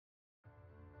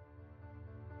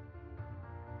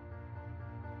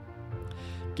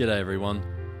G'day everyone,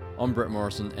 I'm Brett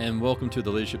Morrison and welcome to the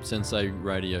Leadership Sensei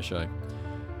Radio Show.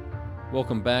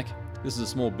 Welcome back. This is a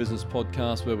small business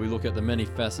podcast where we look at the many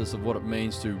facets of what it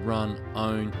means to run,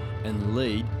 own and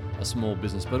lead a small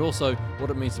business, but also what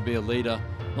it means to be a leader,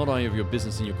 not only of your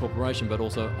business and your corporation, but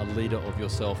also a leader of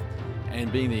yourself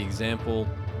and being the example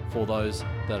for those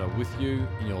that are with you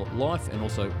in your life and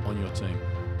also on your team.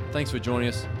 Thanks for joining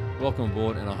us. Welcome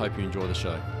aboard and I hope you enjoy the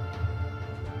show.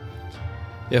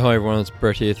 Yeah, hi everyone, it's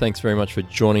Brett here. Thanks very much for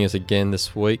joining us again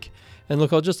this week. And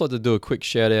look, I'd just like to do a quick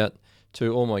shout out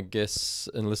to all my guests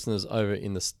and listeners over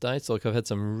in the States. Like, I've had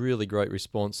some really great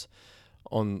response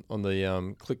on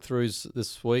the click-throughs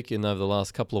this week and over the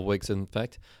last couple of weeks, in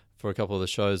fact, for a couple of the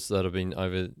shows that have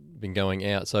been going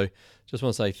out. So just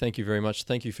want to say thank you very much.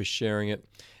 Thank you for sharing it.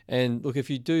 And look, if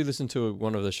you do listen to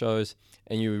one of the shows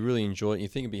and you really enjoy it and you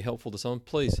think it'd be helpful to someone,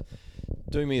 please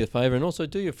do me a favor and also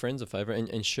do your friends a favor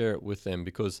and share it with them,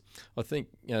 because I think,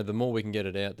 you know, the more we can get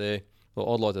it out there,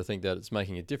 well, I'd like to think that it's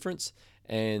making a difference.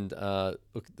 And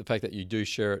look, the fact that you do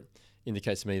share it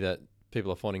indicates to me that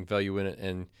people are finding value in it,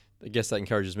 and I guess that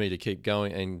encourages me to keep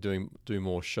going and do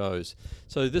more shows.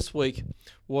 So this week,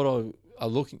 what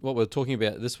we're talking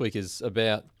about this week is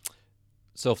about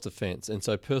self-defense, and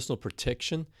so personal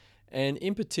protection, and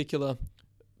in particular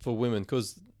for women,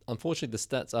 because unfortunately the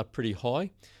stats are pretty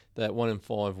high that 1 in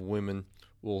 5 women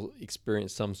will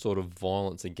experience some sort of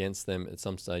violence against them at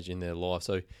some stage in their life.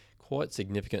 So quite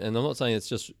significant. And I'm not saying it's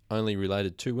just only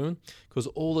related to women, because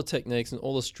all the techniques and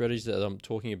all the strategies that I'm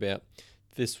talking about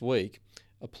this week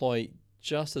apply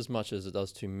just as much as it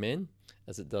does to men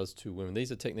as it does to women.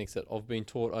 These are techniques that I've been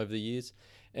taught over the years.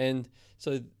 And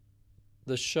so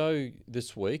the show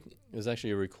this week is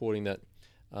actually a recording that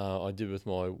I did with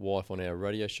my wife on our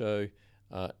radio show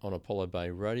on Apollo Bay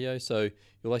Radio. So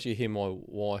you'll actually hear my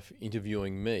wife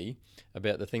interviewing me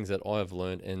about the things that I have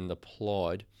learned and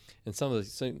applied, and some of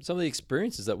the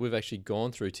experiences that we've actually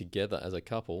gone through together as a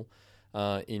couple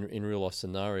in real life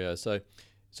scenarios.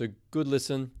 So good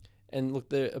listen, and look,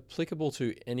 they're applicable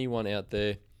to anyone out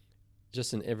there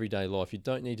just in everyday life. You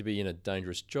don't need to be in a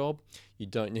dangerous job. You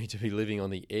don't need to be living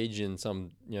on the edge in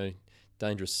some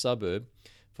dangerous suburb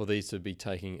for these to be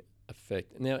taking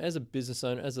effect. Now, as a business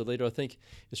owner, as a leader, I think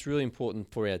it's really important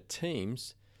for our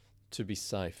teams to be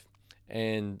safe.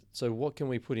 And so what can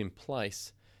we put in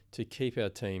place to keep our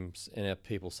teams and our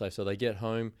people safe so they get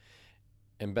home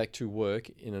and back to work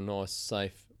in a nice,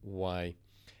 safe way?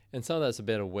 And some of that's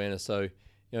about awareness. So,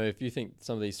 if you think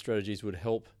some of these strategies would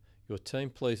help your team,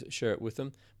 please share it with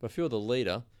them. But if you're the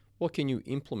leader, what can you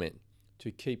implement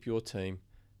to keep your team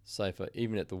safer,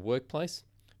 even at the workplace,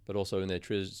 but also in their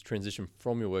transition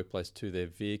from your workplace to their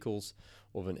vehicles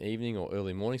of an evening or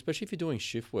early morning, especially if you're doing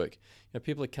shift work.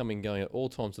 People are coming and going at all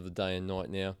times of the day and night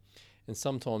now, and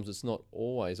sometimes it's not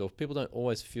always, or people don't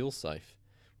always feel safe,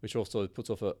 which also puts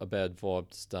off a bad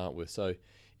vibe to start with. So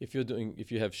if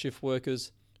you have shift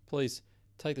workers, please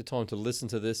take the time to listen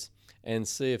to this and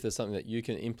see if there's something that you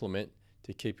can implement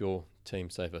to keep your team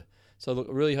safer. So look,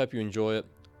 I really hope you enjoy it.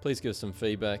 Please give us some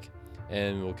feedback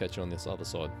and we'll catch you on this other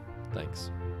side. Thanks.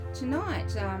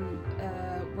 Tonight,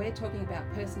 we're talking about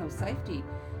personal safety.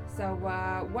 So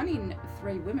 1 in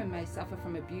 3 women may suffer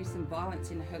from abuse and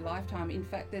violence in her lifetime. In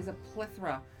fact, there's a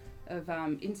plethora of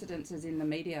incidences in the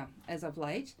media as of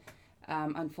late.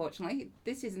 Unfortunately,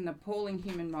 this is an appalling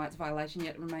human rights violation,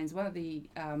 yet it remains one of the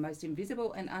most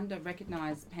invisible and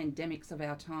under-recognised pandemics of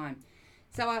our time.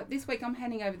 So this week I'm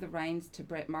handing over the reins to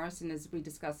Brett Morrison as we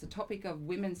discuss the topic of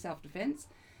women's self-defence.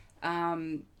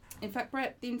 In fact,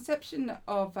 Brett, the inception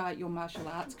of your martial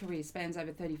arts career spans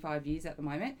over 35 years at the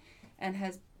moment, and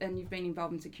you've been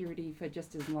involved in security for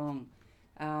just as long.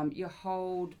 You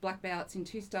hold black belts in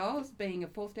 2 styles, being a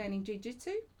 4th dan in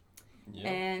Jiu-Jitsu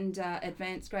and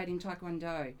advanced grade in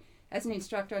Taekwondo. As an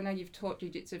instructor, I know you've taught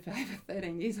Jiu-Jitsu for over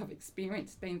 13 years of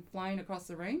experience, being flown across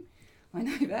the room. I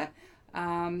know that.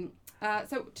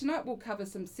 So tonight we'll cover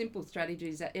some simple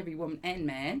strategies that every woman and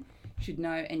man should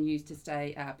know and use to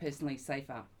stay personally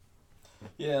safer.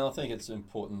 Yeah, I think it's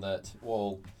important that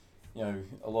while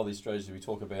a lot of these strategies we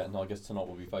talk about, and I guess tonight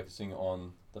we'll be focusing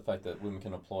on the fact that women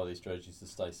can apply these strategies to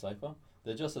stay safer,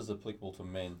 they're just as applicable to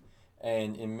men.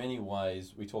 And in many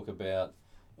ways we talk about,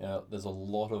 there's a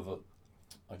lot of,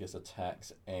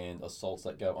 attacks and assaults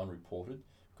that go unreported,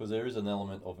 because there is an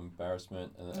element of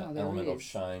embarrassment and an element of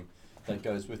shame that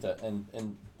goes with that.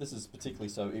 And this is particularly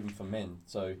so even for men.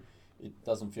 So it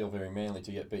doesn't feel very manly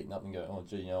to get beaten up and go, oh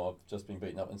gee, I've just been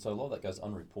beaten up. And so a lot of that goes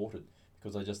unreported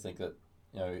because they just think that,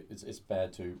 it's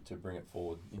bad to bring it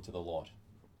forward into the light.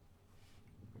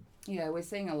 Yeah, we're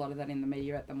seeing a lot of that in the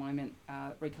media at the moment,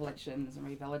 recollections and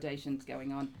revalidations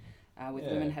going on. with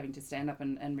women having to stand up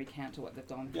and recount to what they've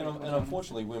done. Yeah, and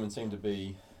unfortunately, women seem to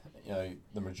be,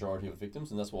 the majority of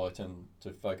victims, and that's why I tend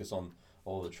to focus on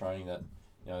all the training that,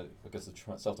 because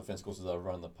the self-defense courses that I've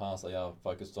run in the past, they are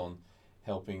focused on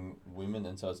helping women,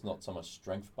 and so it's not so much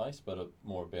strength-based, but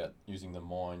more about using the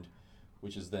mind,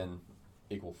 which is then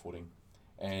equal footing,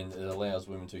 and it allows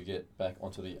women to get back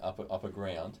onto the upper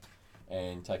ground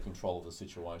and take control of the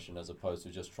situation, as opposed to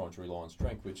just trying to rely on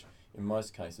strength, which in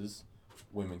most cases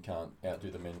women can't outdo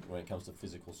the men when it comes to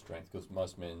physical strength, because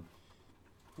most men,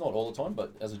 not all the time,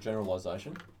 but as a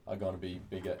generalisation, are going to be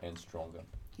bigger and stronger.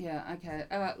 Yeah, okay.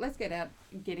 Let's get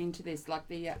into this. Like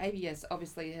the ABS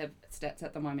obviously have stats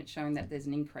at the moment showing that there's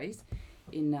an increase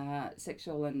in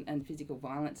sexual and physical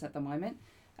violence at the moment.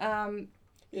 And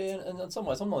in some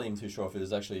ways, I'm not even too sure if it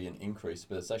is actually an increase,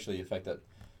 but it's actually the fact that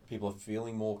people are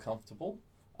feeling more comfortable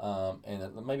and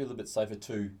it may be a little bit safer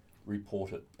to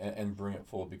report it and bring it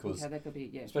forward, because that could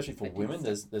be, especially for women,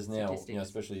 there's now,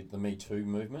 especially the Me Too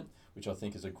movement, which I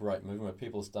think is a great movement, where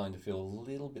people are starting to feel a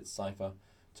little bit safer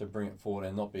to bring it forward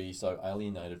and not be so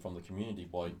alienated from the community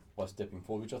by stepping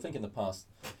forward, which I think in the past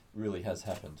really has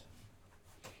happened.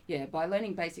 Yeah, by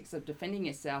learning basics of defending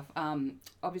yourself,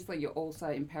 obviously you're also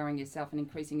empowering yourself and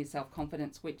increasing your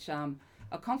self-confidence, which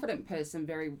a confident person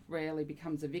very rarely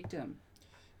becomes a victim.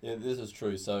 Yeah, this is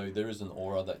true. So there is an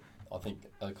aura that I think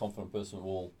a confident person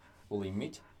will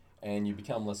emit, and you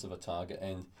become less of a target.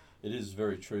 And it is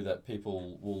very true that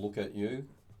people will look at you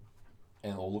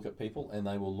or look at people, and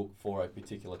they will look for a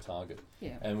particular target.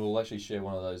 Yeah. And we'll actually share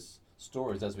one of those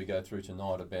stories as we go through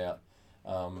tonight about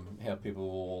how people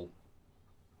will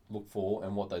look for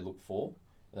and what they look for,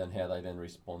 and how they then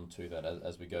respond to that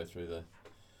as we go through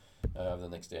over the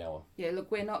next hour. Yeah,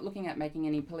 look, we're not looking at making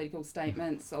any political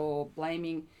statements or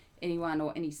blaming anyone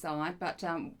or any side, but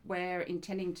we're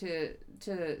intending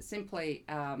to simply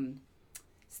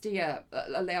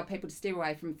allow people to steer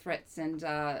away from threats, and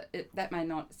that may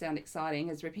not sound exciting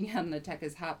as ripping out an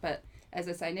attacker's heart, but as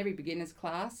I say, in every beginner's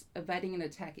class, evading an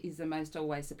attack is the most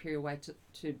always superior way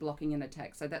to blocking an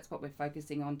attack. So that's what we're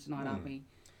focusing on tonight, aren't we?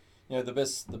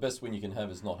 The best win you can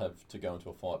have is not have to go into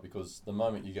a fight, because the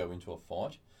moment you go into a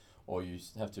fight or you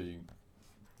have to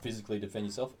physically defend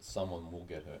yourself, someone will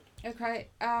get hurt. Okay,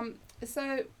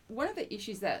 so one of the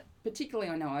issues that particularly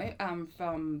I know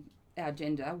from our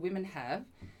gender, women have,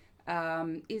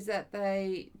 is that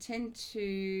they tend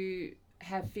to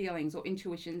have feelings or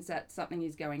intuitions that something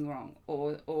is going wrong,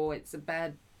 or it's a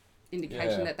bad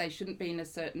indication that they shouldn't be in a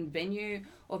certain venue,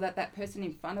 or that person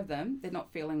in front of them, they're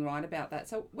not feeling right about that.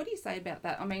 So what do you say about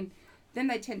that? I mean, then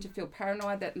they tend to feel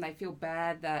paranoid, and they feel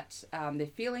bad that they're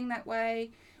feeling that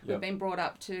way. Yep. We've been brought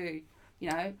up to,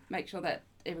 make sure that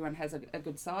everyone has a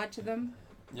good side to them.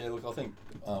 Yeah, look, I think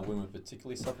women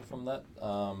particularly suffer from that.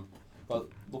 But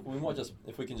look, we might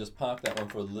if we can just park that one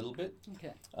for a little bit.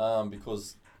 Okay.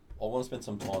 Because I want to spend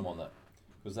some time on that,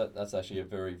 because that's actually a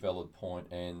very valid point,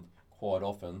 and quite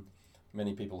often,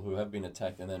 many people who have been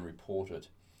attacked and then report it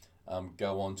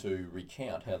go on to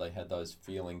recount how they had those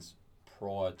feelings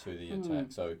prior to the attack.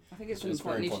 So I think it's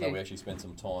very important important that we actually spend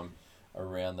some time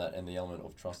around that and the element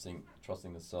of trusting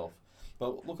the self.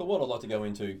 But look, at what I'd like to go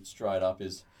into straight up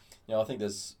is, I think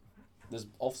there's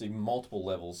obviously multiple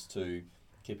levels to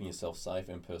keeping yourself safe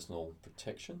and personal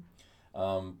protection.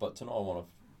 But tonight I want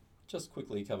to just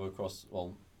quickly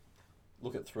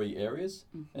look at 3 areas.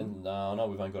 Mm-hmm. And I know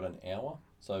we've only got an hour,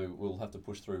 so we'll have to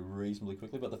push through reasonably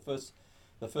quickly. But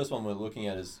the first one we're looking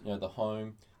at is the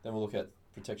home. Then we'll look at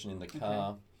protection in the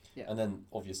car, and then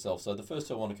of yourself. So the first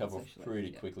 2 I want to cover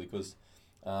pretty quickly, because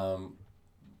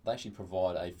they actually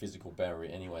provide a physical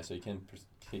barrier anyway, so you can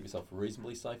keep yourself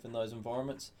reasonably safe in those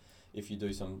environments if you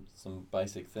do some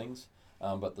basic things.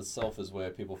 But the self is where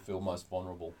people feel most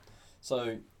vulnerable.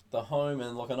 So the home,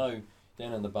 and I know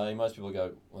down in the Bay, most people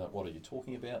go, well, what are you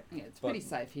talking about? Yeah, it's pretty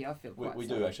safe here. I feel quite we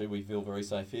safe. do actually. We feel very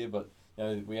safe here, but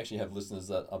we actually have listeners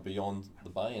that are beyond the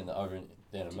Bay and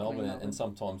down in Melbourne, and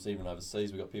sometimes even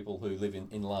overseas. We've got people who live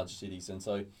in large cities, and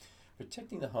so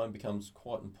protecting the home becomes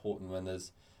quite important when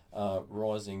there's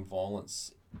rising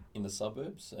violence in the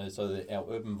suburbs. So our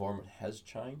urban environment has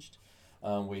changed.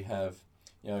 We have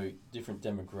different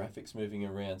demographics moving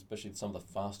around, especially some of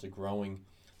the faster growing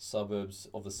suburbs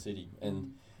of the city,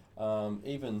 and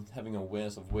even having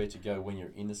awareness of where to go when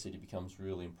you're in the city becomes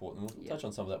really important. We'll touch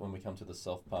on some of that when we come to the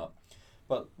self part.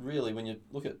 But really, when you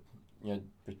look at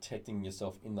protecting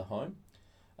yourself in the home,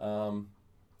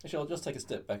 actually I'll just take a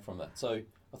step back from that. So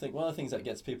I think one of the things that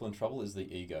gets people in trouble is the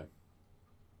ego.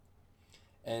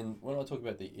 And when I talk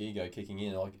about the ego kicking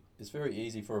in, it's very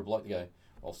easy for a bloke to go,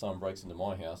 if someone breaks into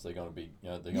my house, they're going to be,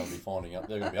 they're going to be finding up.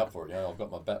 They're going to be up for it. I've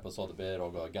got my bat beside the bed, or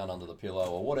I've got a gun under the pillow,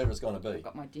 or whatever it's going to be. I've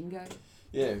got my dingo.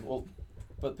 Yeah, well,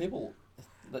 but people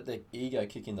let their ego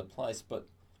kick into place. But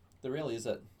the reality is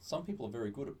that some people are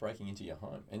very good at breaking into your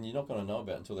home, and you're not going to know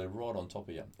about it until they're right on top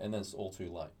of you, and then it's all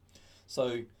too late.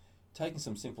 So, taking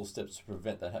some simple steps to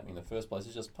prevent that happening in the first place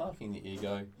is just parking the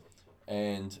ego,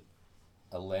 and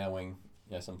allowing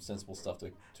some sensible stuff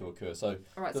to occur. So,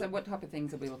 all right. So, what type of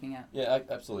things are we looking at? Yeah,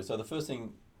 absolutely. So the first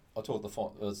thing I taught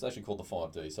it's actually called the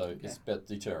 5D. So It's about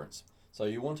deterrence. So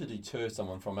you want to deter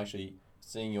someone from actually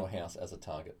seeing your house as a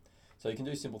target. So you can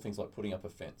do simple things like putting up a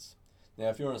fence. Now,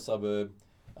 if you're in a suburb,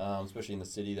 especially in the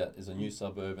city that is a new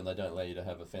suburb, and they don't allow you to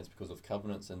have a fence because of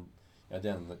covenants, and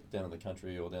down in the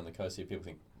country or down the coast here, people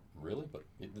think, really? But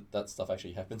that stuff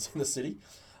actually happens in the city.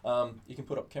 You can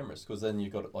put up cameras, because then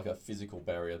you've got like a physical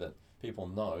barrier that people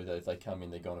know that if they come in,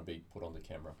 they're going to be put on the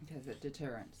camera. Okay, so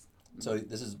deterrence. So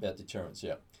this is about deterrence,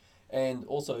 yeah. And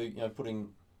also, putting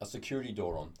a security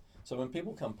door on. So when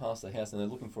people come past the house and they're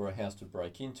looking for a house to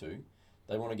break into,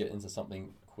 they want to get into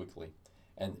something quickly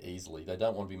and easily. They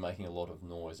don't want to be making a lot of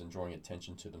noise and drawing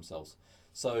attention to themselves.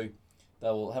 So they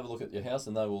will have a look at your house,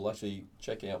 and they will actually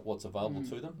check out what's available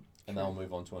to them, and they'll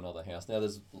move on to another house. Now,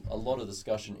 there's a lot of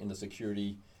discussion in the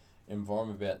security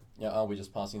environment about, are we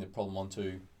just passing the problem on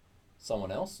to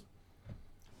someone else?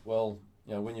 Well,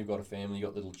 when you've got a family, you've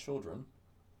got little children,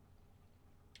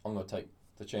 I'm going to take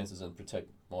the chances and protect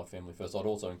my family first. I'd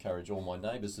also encourage all my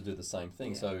neighbours to do the same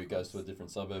thing. So it goes to a different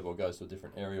suburb, or goes to a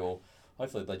different area, or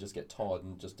hopefully they just get tired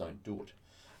and just don't do it,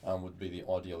 would be the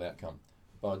ideal outcome.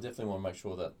 But I definitely want to make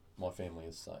sure that my family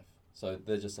is safe. So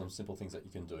they're just some simple things that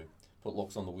you can do. Put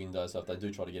locks on the windows, so if they do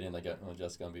try to get in, they go,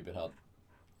 just going to be a bit hard,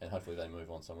 and hopefully they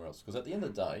move on somewhere else. Because at the end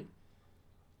of the day,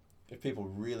 if people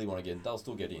really want to get in, they'll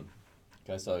still get in.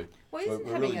 Okay, so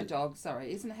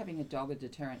isn't having a dog a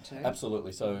deterrent too?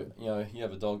 Absolutely. So you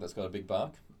have a dog that's got a big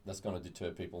bark, that's going to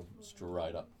deter people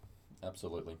straight up.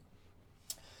 Absolutely.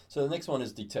 So the next one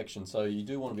is detection. So you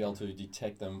do want to be able to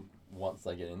detect them once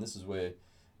they get in. This is where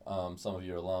some of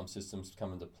your alarm systems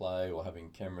come into play, or having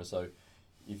cameras. So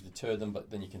you've deterred them, but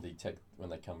then you can detect when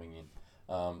they're coming in.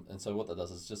 And so what that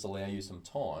does is just allow you some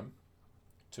time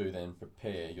to then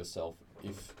prepare yourself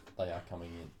if they are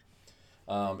coming in.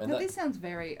 This sounds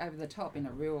very over the top in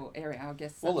a rural area, I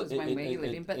guess, such as when we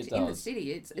live in. But in the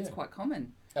city, it's quite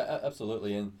common.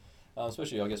 Absolutely, and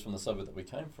especially, I guess, from the suburb that we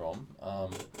came from,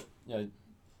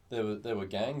 there were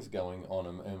gangs going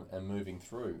on and moving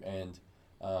through, and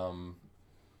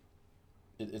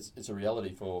it's a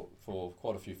reality for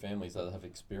quite a few families that have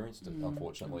experienced it,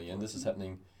 unfortunately. And this is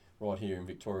happening right here in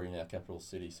Victoria, in our capital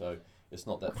city, so it's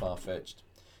not that far-fetched.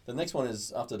 The next one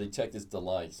is, after detect, is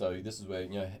delay. So this is where,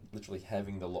 literally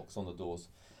having the locks on the doors,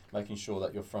 making sure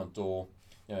that your front door,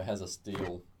 has a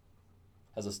steel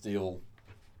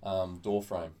door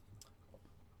frame,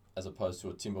 as opposed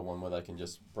to a timber one where they can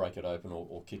just break it open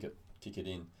or kick it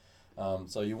in.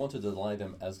 So you want to delay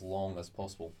them as long as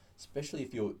possible, especially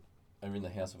if you're in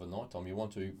the house of a night time. You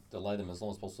want to delay them as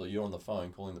long as possible. So you're on the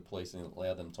phone calling the police and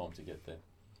allow them time to get there.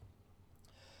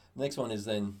 Next one is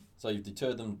then, so you've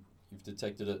deterred them, you've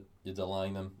detected it, you're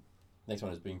delaying them. Next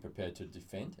one is being prepared to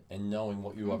defend and knowing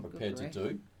what you are prepared to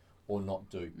do or not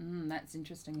do. That's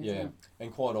interesting, isn't it?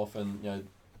 And quite often,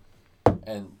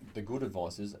 and the good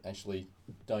advice is actually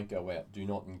don't go out, do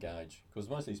not engage, because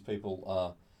most of these people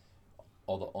are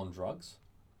either on drugs,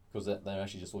 because they're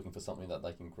actually just looking for something that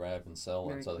they can grab and sell,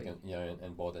 and so they can,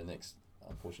 and buy their next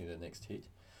hit.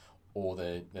 Or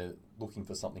they're looking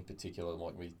for something particular,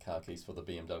 like with car keys for the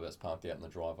BMW that's parked out in the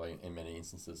driveway in many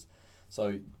instances.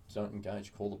 So don't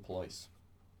engage, call the police.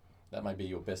 That may be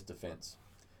your best defence.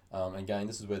 Again,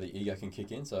 this is where the ego can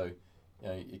kick in. So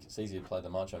it's easy to play the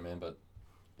macho man, but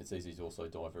it's easy to also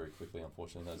die very quickly,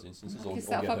 unfortunately, in those instances. Lock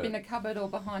yourself up in a cupboard or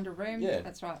behind a room. Yeah.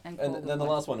 That's right. And then the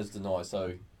last one is deny.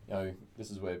 So this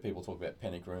is where people talk about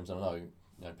panic rooms. And I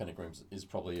know panic rooms is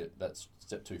probably that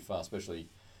step too far, especially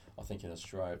I think in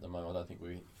Australia at the moment. I don't think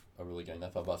we are really going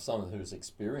that far. But someone who's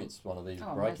experienced one of these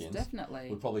break-ins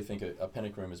would probably think a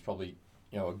panic room is probably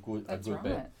a good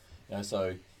bet.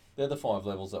 So they're the 5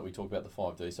 levels that we talk about, the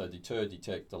 5D. So deter,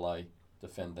 detect, delay,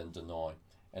 defend, then deny,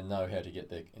 and know how to get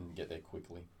there and get there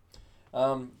quickly.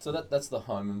 So that's the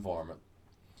home environment.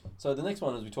 So the next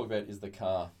one, as we talk about, is the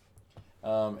car,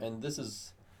 and this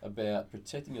is about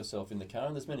protecting yourself in the car.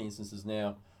 And there's many instances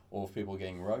now of people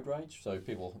getting road rage. So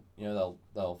people,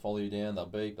 they'll follow you down, they'll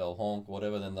beep, they'll honk,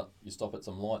 whatever. Then you stop at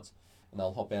some lights, and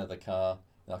they'll hop out of the car,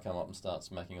 and they'll come up and start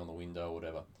smacking on the window or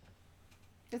whatever.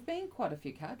 There's been quite a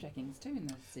few carjackings too in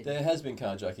the city. There has been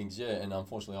carjackings, yeah, and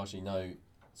unfortunately, I actually know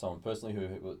someone personally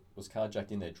who was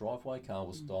carjacked in their driveway, car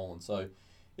was stolen. So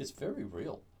it's very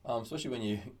real, especially when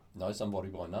you know somebody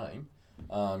by name.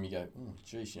 You go, oh,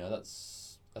 geez,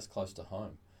 that's close to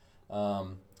home.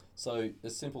 So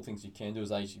there's simple things you can do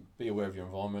is actually be aware of your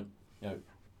environment.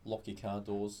 Lock your car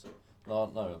doors. No,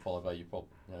 Apollo Bay, you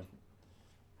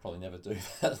probably never do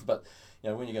that. But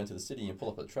when you go into the city and you pull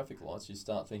up at the traffic lights, you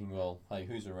start thinking, well, hey,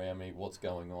 who's around me? What's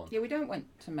going on? Yeah, we don't want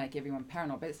to make everyone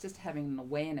paranoid, but it's just having an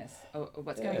awareness of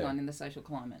what's going on in the social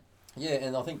climate. Yeah,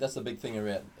 and I think that's the big thing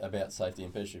about safety,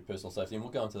 and especially personal safety. And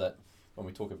we'll go into that when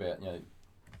we talk about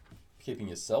keeping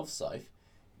yourself safe.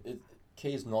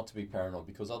 Key is not to be paranoid,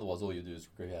 because otherwise all you do is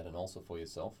create an ulcer for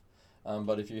yourself.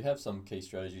 But if you have some key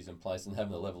strategies in place and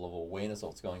having the level of awareness of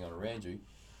what's going on around you,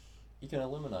 you can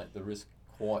eliminate the risk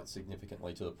quite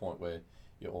significantly to the point where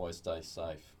you always stay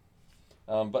safe.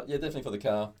 But yeah, definitely for the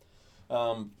car,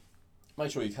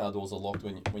 make sure your car doors are locked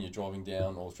when you're driving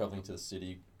down or travelling to the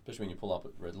city, especially when you pull up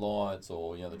at red lights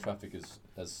or the traffic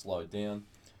has slowed down.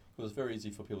 Because it's very easy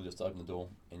for people just to open the door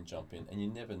and jump in, and you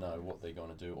never know what they're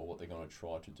going to do or what they're going to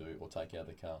try to do or take out of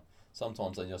the car.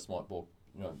 Sometimes they just might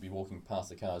be walking past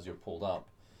the car as you're pulled up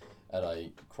at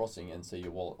a crossing and see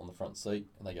your wallet on the front seat,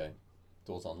 and they go,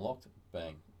 door's unlocked,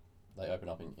 bang, they open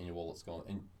up and your wallet's gone.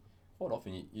 And quite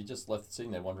often you're just left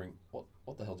sitting there wondering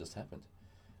what the hell just happened.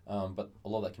 But a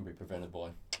lot of that can be prevented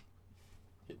by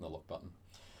hitting the lock button.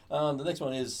 The next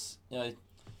one is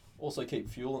also keep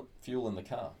fuel in the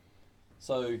car.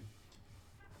 So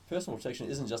personal protection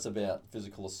isn't just about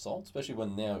physical assault, especially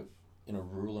when now in a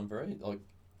rural environment, like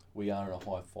we are in a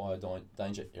high fire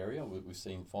danger area. We've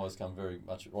seen fires come very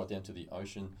much right down to the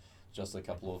ocean, just a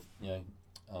couple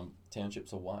of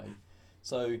townships away.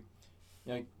 So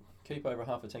keep over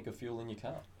half a tank of fuel in your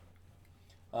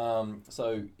car.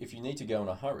 So if you need to go in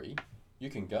a hurry, you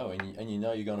can go and you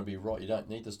know you're going to be right. You don't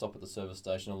need to stop at the service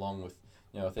station along with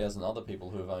 1,000 other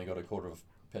people who have only got a quarter of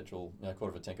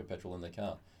a tank of petrol in their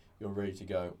car. You're ready to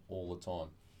go all the time.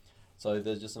 So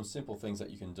there's just some simple things that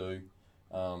you can do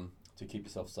to keep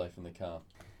yourself safe in the car.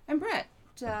 And Brett,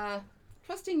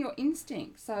 trusting your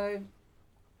instinct. So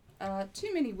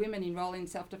too many women enroll in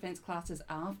self-defense classes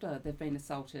after they've been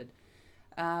assaulted.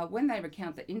 When they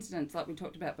recount the incidents, like we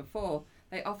talked about before,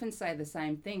 they often say the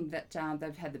same thing, that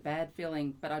they've had the bad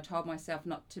feeling, but I told myself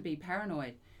not to be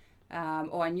paranoid.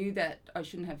 Or I knew that I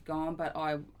shouldn't have gone, but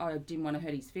I didn't want to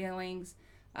hurt his feelings.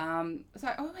 So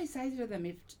I always say to them,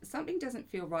 if something doesn't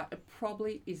feel right, it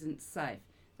probably isn't safe.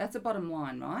 That's the bottom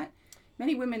line, right?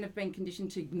 Many women have been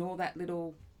conditioned to ignore that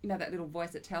little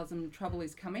voice that tells them trouble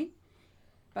is coming.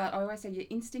 But I always say your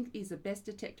instinct is the best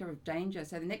detector of danger.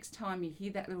 So the next time you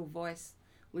hear that little voice,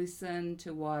 listen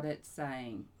to what it's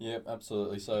saying. Yep,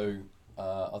 absolutely. So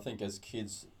I think as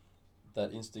kids,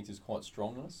 that instinct is quite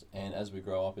strong in us, and as we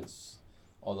grow up, it's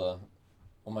either,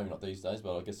 or maybe not these days,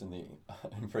 but I guess in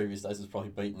previous days, it's probably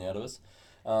beaten out of us.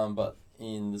 But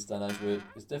in this day and age,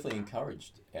 it's definitely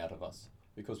encouraged out of us,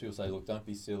 because people say, look, don't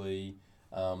be silly,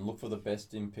 look for the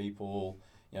best in people,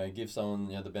 give someone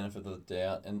the benefit of the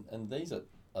doubt, and these are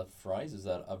phrases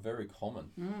that are very common.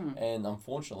 And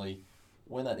unfortunately,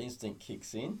 when that instinct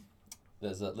kicks in,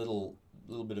 there's that little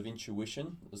bit of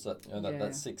intuition, there's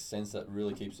that sixth sense that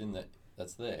really keeps in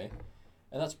that's there,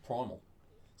 and that's primal.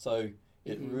 So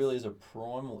it really is a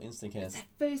primal instinct. It's that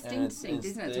first instinct,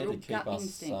 isn't it? It's a real gut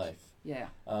instinct. Safe. Yeah.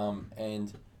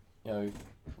 And one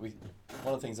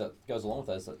of the things that goes along with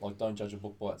that is that, like, don't judge a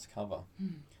book by its cover.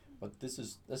 But this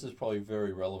is probably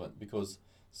very relevant, because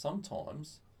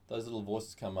sometimes those little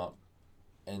voices come up,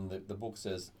 and the book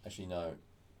says, actually no,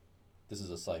 this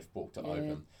is a safe book to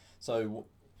open. So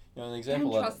an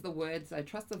example. Don't trust the words, though.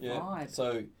 Trust the vibe.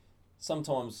 So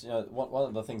sometimes, one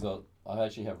of the things I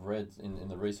actually have read in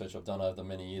the research I've done over the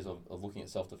many years of looking at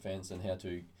self-defense and how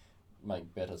to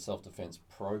make better self-defense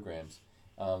programs.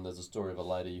 There's a story of a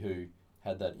lady who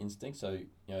had that instinct. So,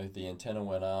 the antenna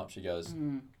went up. She goes,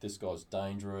 this guy's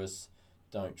dangerous.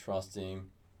 Don't trust him.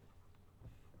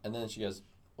 And then she goes,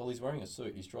 well, he's wearing a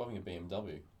suit. He's driving a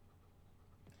BMW.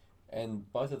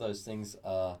 And both of those things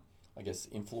are, I guess,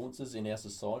 influences in our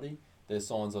society. They're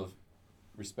signs of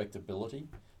respectability.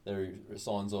 They're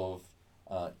signs of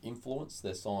influence.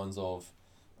 They're signs of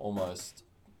almost,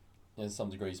 in some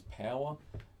degrees, power.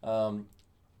 And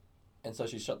so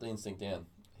she shut the instinct down.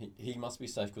 He must be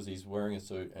safe because he's wearing a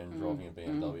suit and driving a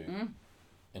BMW.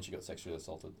 And she got sexually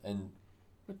assaulted. And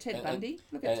with Ted Bundy?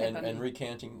 Look at Ted Bundy. And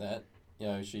recounting that,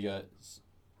 she goes,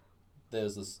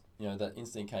 there's this, that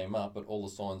instinct came up, but all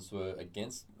the signs were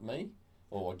against me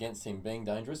or against him being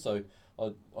dangerous. So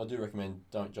I do recommend,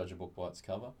 don't judge a book by its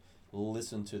cover.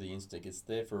 Listen to the instinct. It's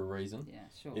there for a reason. Yeah,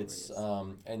 sure. It's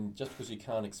and just because you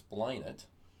can't explain it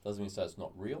doesn't mean to say it's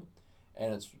not real.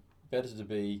 And it's better to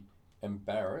be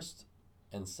embarrassed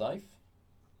and safe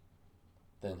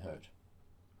than hurt.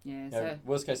 Yeah.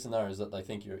 Worst case scenario is that they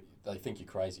think you're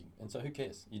crazy, and so who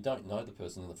cares? You don't know the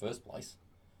person in the first place.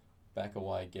 Back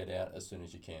away, get out as soon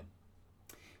as you can.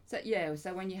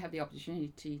 So when you have the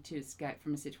opportunity to escape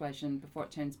from a situation before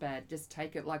it turns bad, just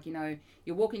take it like,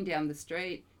 you're walking down the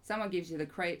street, someone gives you the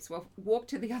creeps, well, walk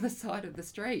to the other side of the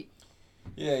street.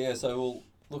 Yeah, so we'll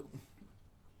look.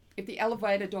 If the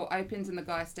elevator door opens and the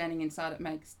guy standing inside it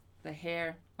makes the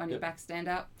hair on your back stand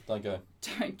up, don't go.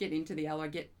 Don't get into the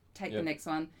elevator, take the next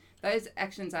one. Those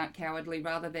actions aren't cowardly,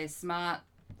 rather they're smart.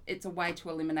 It's a way to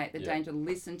eliminate the danger.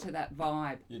 Listen to that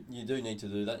vibe. You do need to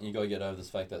do that, and you've got to get over this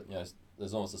fact that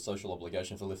there's almost a social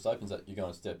obligation. If the lift opens, that you're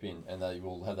going to step in, and they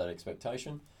will have that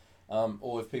expectation.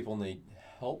 Or if people need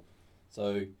help,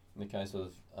 so in the case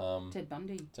of Ted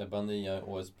Bundy,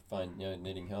 always find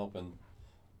needing help, and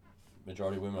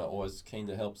majority of women are always keen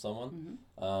to help someone,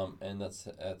 and that's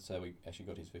how we actually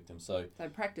got his victim. So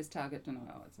practice target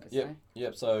denial, as they say.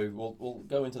 Yep. So we'll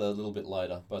go into that a little bit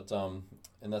later, but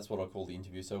and that's what I call the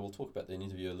interview. So we'll talk about the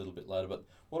interview a little bit later. But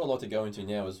what I'd like to go into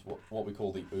now is what we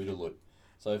call the OODA loop.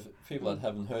 So for people that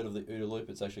haven't heard of the OODA loop,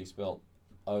 it's actually spelled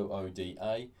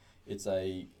OODA. It's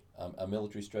a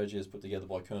military strategy that's put together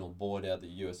by Colonel Boyd out of the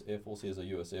US Air Force. He is a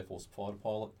US Air Force fighter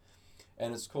pilot,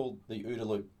 and it's called the OODA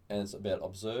loop, and it's about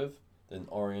observe, then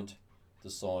orient,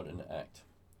 decide, and act.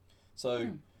 So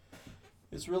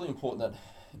it's really important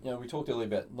that, we talked earlier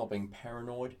about not being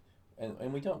paranoid,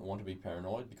 and we don't want to be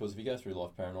paranoid, because if you go through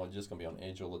life paranoid, you're just going to be on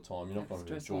edge all the time. You're not going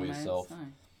to enjoy yourself.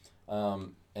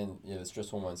 And the stress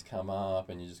hormones come up,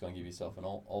 and you're just going to give yourself an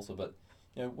ulcer. But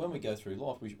when we go through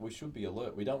life, we should be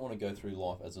alert. We don't want to go through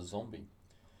life as a zombie.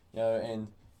 And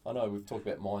I know we've talked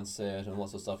about mindset and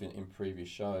lots of stuff in previous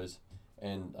shows,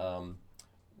 and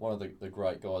one of the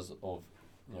great guys of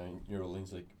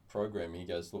neurolinguistic programming, he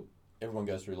goes, look, everyone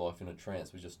goes through life in a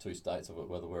trance with just two states of it,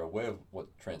 whether we're aware of what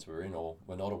trance we're in or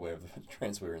we're not aware of the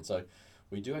trance we're in. So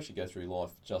we do actually go through life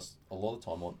just a lot of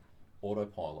the time on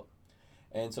autopilot.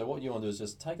 And so what you want to do is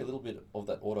just take a little bit of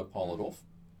that autopilot off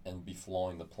and be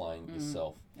flying the plane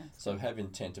yourself. So have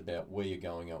intent about where you're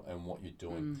going and what you're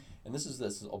doing. And this is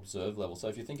observe level. So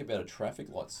if you think about a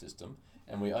traffic light system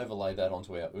and we overlay that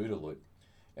onto our OODA loop,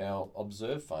 our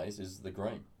observe phase is the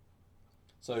green.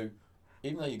 So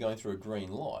even though you're going through a green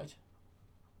light,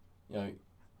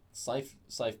 safe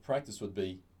practice would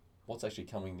be what's actually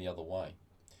coming the other way.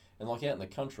 And like out in the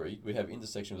country, we have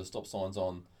intersections with stop signs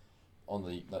on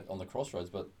the crossroads,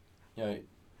 but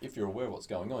if you're aware of what's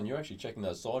going on, you're actually checking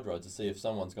those side roads to see if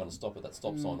someone's going to stop at that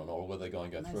stop sign or not, or whether they're going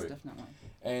to go through. Definitely.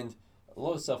 And a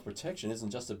lot of self-protection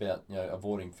isn't just about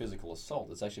avoiding physical assault.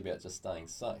 It's actually about just staying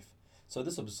safe. So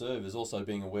this observe is also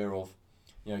being aware of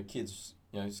kids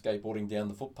skateboarding down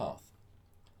the footpath.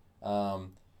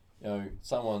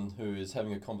 Someone who is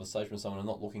having a conversation with someone and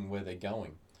not looking where they're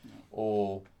going,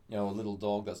 or a little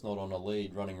dog that's not on a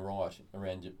lead running right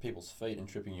around people's feet and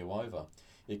tripping you over.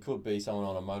 It could be someone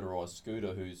on a motorised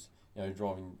scooter who's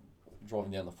driving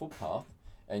down the footpath,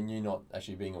 and you not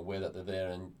actually being aware that they're there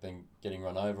and then getting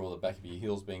run over, or the back of your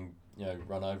heels being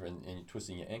run over and you're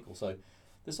twisting your ankle. So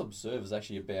this observe is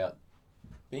actually about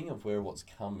being aware of what's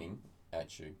coming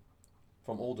at you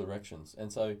from all directions.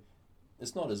 And so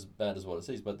it's not as bad as what it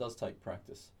seems, but it does take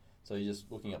practice. So you're just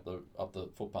looking up the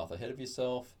footpath ahead of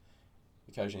yourself.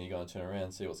 Occasionally you go and turn around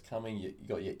and see what's coming. You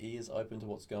got your ears open to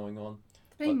what's going on.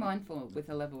 Being mindful with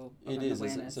a level of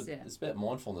awareness. It's about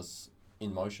mindfulness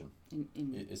in motion,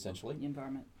 essentially. The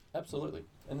environment. Absolutely.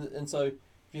 And so if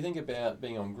you think about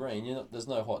being on green, there's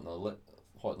no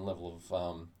heightened level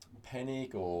of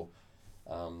panic or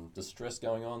distress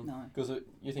going on. No. Because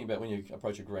you think about when you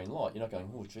approach a green light, you're not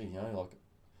going, oh gee,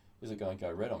 is it going to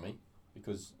go red on me?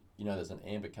 Because there's an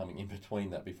amber coming in between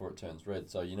that before it turns red,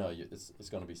 so it's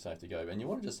going to be safe to go. And you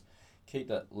want to just keep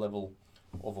that level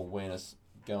of awareness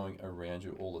going around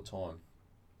you all the time.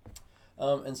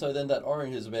 And so then that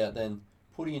orient is about then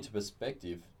putting into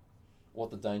perspective what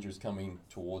the danger is coming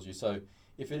towards you. So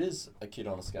if it is a kid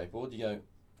on a skateboard, you go,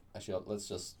 actually, let's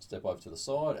just step over to the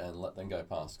side and let them go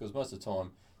past. Because most of the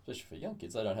time, especially for young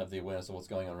kids, they don't have the awareness of what's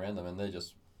going on around them, and they're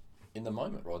just in the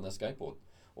moment riding their skateboard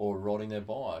or riding their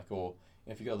bike, or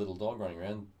if you've got a little dog running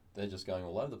around, they're just going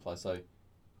all over the place. So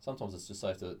sometimes it's just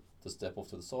safe to step off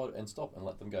to the side and stop and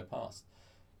let them go past.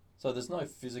 So there's no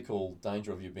physical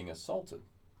danger of you being assaulted,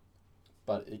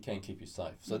 but it can keep you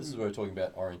safe. So this is where we're talking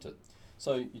about oriented.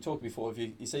 So you talked before, if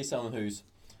you see someone who's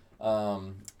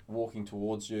walking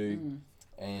towards you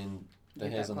and the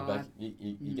hair's on the back,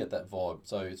 you get that vibe.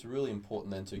 So it's really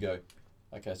important then to go,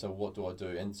 okay, so what do I do?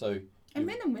 And so And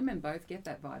men and women both get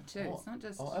that vibe too. Oh, it's not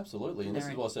just... Oh, absolutely. And this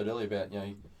is what I said earlier about,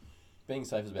 being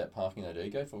safe is about parking that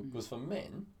ego. Because for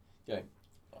men, they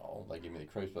give me the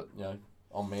creeps, but,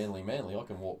 I'm manly.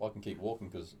 I can keep walking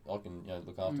because I can,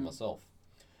 look after myself.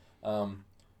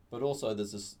 But also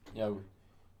there's this,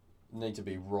 need to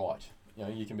be right.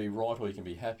 You can be right or you can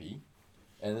be happy.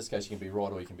 And in this case, you can be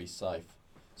right or you can be safe.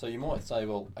 So you might say,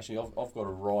 well, actually, I've got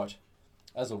a right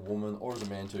as a woman or as a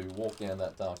man to walk down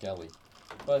that dark alley.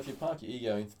 But if you park your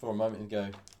ego for a moment and go,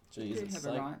 gee, is it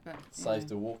safe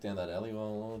to walk down that alley?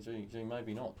 Well, gee,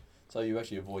 maybe not. So you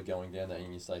actually avoid going down there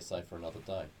and you stay safe for another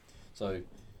day. So,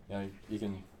 you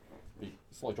can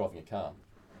it's like driving a car.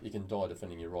 You can die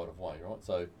defending your right of way, right?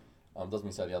 So, doesn't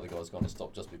mean say the other guy's going to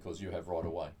stop just because you have right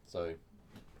of way. So,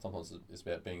 sometimes it's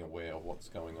about being aware of what's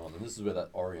going on. And this is where that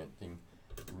orient thing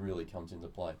really comes into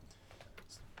play.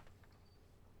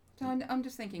 So I'm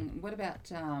just thinking, what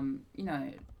about,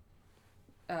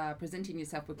 presenting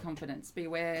yourself with confidence? Be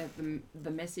aware of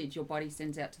the message your body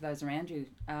sends out to those around you.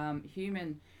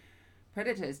 Human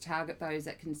predators target those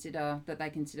that they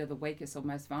consider the weakest or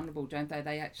most vulnerable, don't they?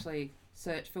 They actually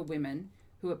search for women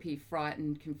who appear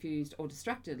frightened, confused, or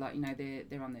distracted. Like,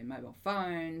 they're on their mobile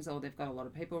phones, or they've got a lot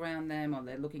of people around them, or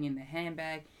they're looking in their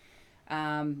handbag.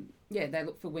 They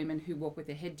look for women who walk with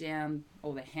their head down,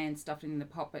 or their hands stuffed in the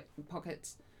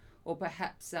pockets, or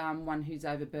perhaps one who's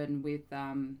overburdened with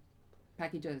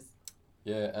packages.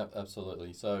 Yeah,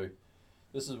 absolutely. So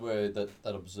this is where that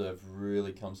observe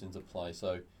really comes into play.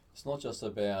 So it's not just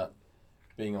about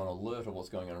being on alert of what's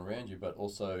going on around you, but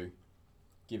also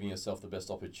giving yourself the best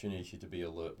opportunity to be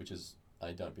alert, which is,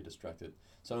 don't be distracted.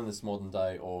 So in this modern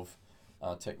day of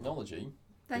technology...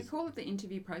 They call it the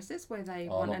interview process, where they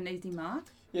want an easy mark.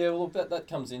 Yeah, well, that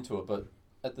comes into it, but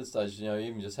at this stage,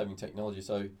 even just having technology.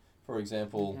 So, for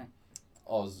example,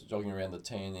 I was jogging around the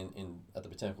tan at the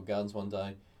Botanical Gardens one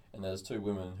day, and there's two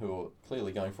women who are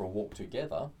clearly going for a walk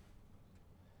together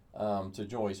to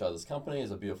enjoy each other's company.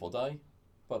 It's a beautiful day,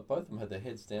 but both of them had their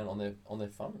heads down on their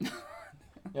phones.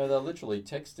 They're literally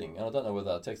texting, and I don't know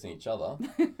whether they're texting each other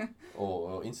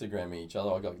or Instagramming each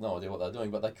other. I got no idea what they're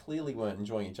doing, but they clearly weren't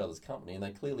enjoying each other's company, and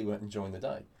they clearly weren't enjoying the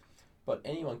day. But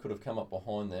anyone could have come up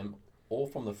behind them, or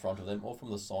from the front of them, or from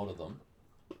the side of them,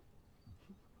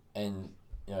 and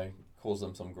caused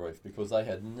them some grief because they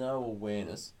had no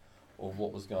awareness of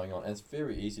what was going on. And it's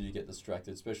very easy to get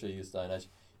distracted, especially this day and age.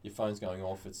 Your phone's going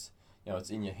off. It's it's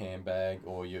in your handbag,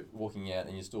 or you're walking out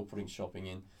and you're still putting shopping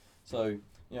in. So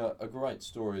a great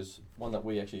story is one that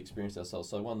we actually experienced ourselves.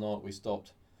 So one night we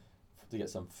stopped to get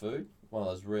some food. One of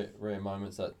those rare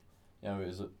moments that it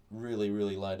was really,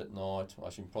 really late at night.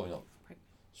 Actually, probably not.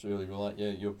 It's really late.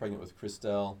 Yeah, you're pregnant with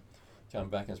Christelle. Come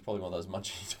back, and it's probably one of those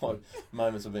munchy type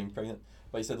moments of being pregnant.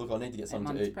 But he said, "Look, I need to get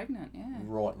something to eat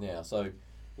right now." So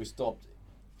we stopped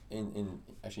in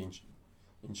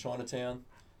Chinatown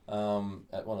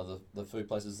at one of the food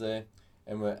places there,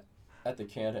 and we're at the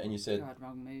counter, and you said, God,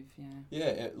 wrong move,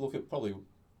 look, it probably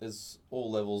there's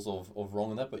all levels of wrong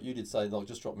in that, but you did say, like,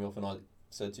 just drop me off, and I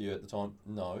said to you at the time,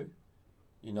 no,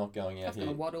 you're not going out here. I was going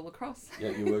to waddle across. Yeah,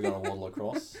 you were going to waddle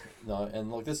across. No,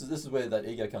 and like this is where that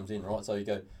ego comes in, right? So you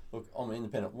go, look, I'm an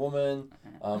independent woman.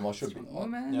 I should be.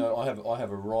 I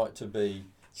have a right to be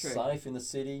safe in the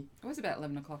city. It was about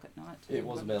 11 o'clock at night. It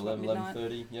was about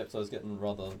 11:30. Yep. So I was getting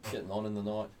on in the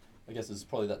night. I guess it's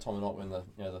probably that time of night when the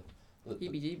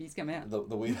heebie-jeebies come out. The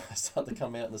weirdos start to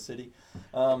come out in the city.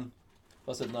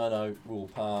 I said, no, we'll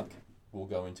park, we'll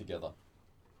go in together,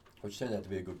 which turned out to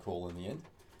be a good call in the end,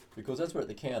 because as we're at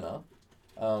the counter,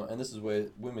 and this is where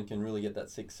women can really get that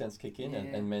sixth sense kick in,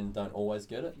 and men don't always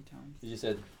get it. You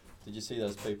said, did you see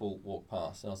those people walk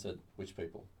past? And I said, which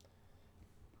people?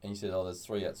 And you said, there's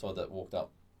three outside that walked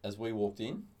up. As we walked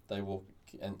in, they walked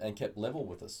and kept level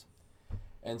with us.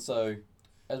 And so,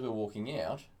 as we're walking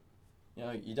out,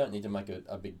 you don't need to make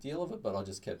a big deal of it, but I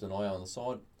just kept an eye on the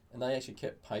side, and they actually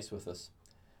kept pace with us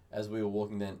as we were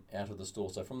walking then out of the store.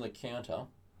 So from the counter,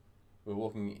 we were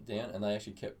walking down, and they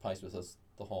actually kept pace with us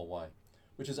the whole way,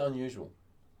 which is unusual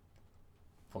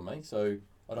for me. So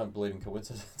I don't believe in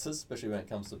coincidences, especially when it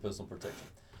comes to personal protection.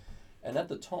 And at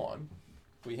the time,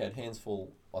 we had hands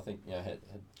full. I think had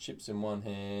chips in one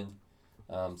hand,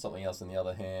 something else in the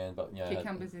other hand, but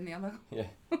cucumbers in the other. Yeah,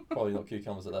 probably not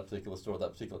cucumbers at that particular store at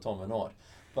that particular time of night,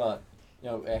 but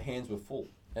our hands were full.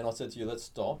 And I said to you, let's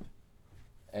stop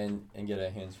and get our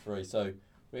hands free. So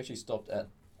we actually stopped at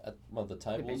one of the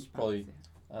tables, probably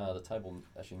the table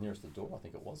actually nearest the door, I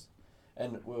think it was.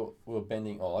 And we were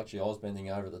bending. Oh, actually, I was bending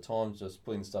over at the time, just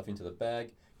putting stuff into the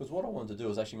bag, because what I wanted to do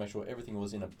was actually make sure everything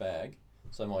was in a bag,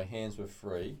 so my hands were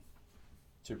free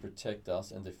to protect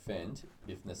us and defend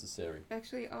if necessary.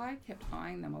 Actually, I kept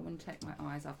eyeing them. I wouldn't take my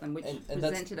eyes off them, which And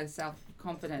presented a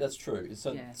self-confidence. That's true.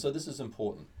 So this is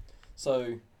important.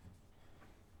 So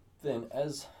then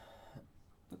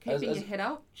keeping your head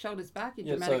up, shoulders back, you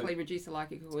dramatically reduce the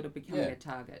likelihood of becoming a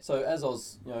target. So as I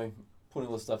was, putting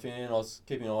all this stuff in, I was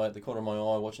keeping an eye at the corner of my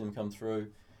eye, watching them come through,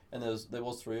 and there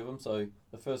was 3 of them. So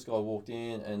the first guy walked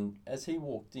in, and as he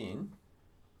walked in,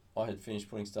 I had finished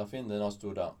putting stuff in. Then I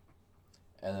stood up,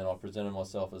 and then I presented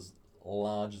myself as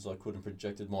large as I could and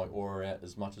projected my aura out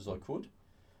as much as I could.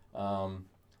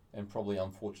 And probably,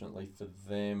 unfortunately for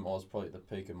them, I was probably at the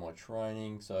peak of my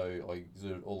training, so I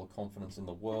exuded all the confidence in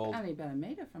the world. Only about a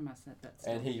metre from us at that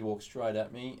stage. And he walked straight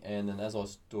at me, and then as I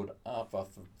stood up,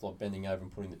 after bending over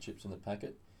and putting the chips in the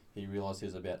packet, he realised he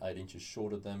was about 8 inches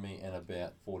shorter than me and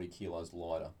about 40 kilos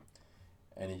lighter.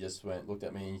 And he just looked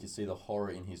at me, and you could see the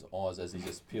horror in his eyes as he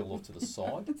just peeled off to the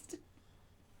side.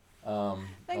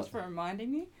 Thanks for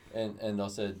reminding me. And I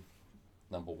said,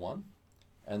 number 1.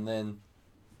 And then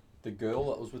the girl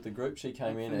that was with the group, she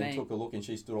came in and took a look, and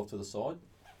she stood off to the side.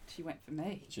 She went for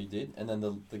me. She did. And then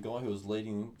the guy who was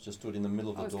leading just stood in the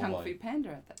middle of the doorway. I was Kung Fu Panda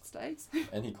at that stage.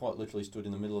 And he quite literally stood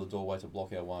in the middle of the doorway to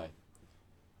block our way.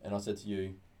 And I said to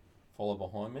you, follow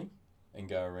behind me and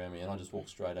go around me. And I just walked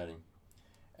straight at him.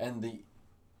 And the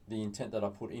intent that I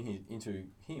put into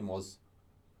him was,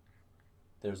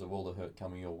 there's a world of hurt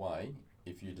coming your way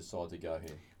if you decide to go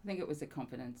here. I think it was a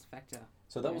confidence factor.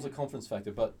 So that was a confidence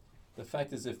factor, but the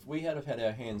fact is, if we had have had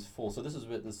our hands full, so this is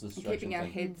distraction keeping our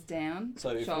heads down,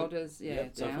 so shoulders,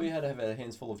 down. So if we had have had our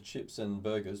hands full of chips and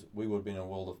burgers, we would have been in a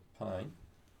world of pain.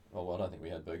 Well, I don't think we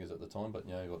had burgers at the time, but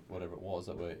whatever it was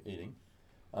that we're eating.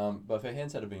 But if our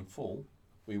hands had been full,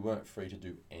 we weren't free to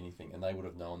do anything, and they would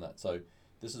have known that. So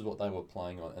this is what they were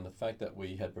playing on, and the fact that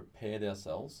we had prepared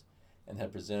ourselves and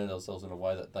had presented ourselves in a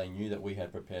way that they knew that we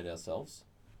had prepared ourselves,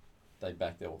 they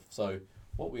backed off. So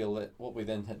what we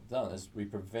then had done is we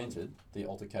prevented the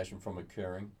altercation from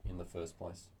occurring in the first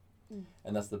place.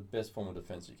 And that's the best form of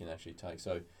defense you can actually take.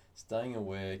 So staying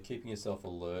aware, keeping yourself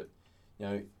alert.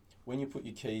 When you put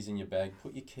your keys in your bag,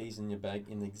 put your keys in your bag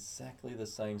in exactly the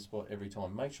same spot every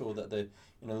time. Make sure that they're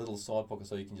in a little side pocket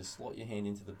so you can just slot your hand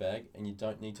into the bag and you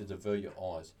don't need to divert your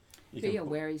eyes. Be a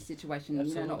wary situation.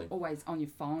 Absolutely. Not always on your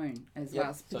phone as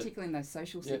well, particularly in those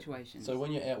social situations. So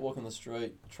when you're out walking the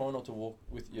street, try not to walk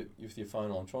with your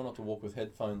phone on. Try not to walk with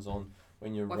headphones on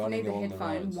when you're running along the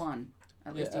roads.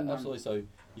 At least absolutely. So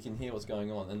you can hear what's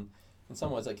going on, and in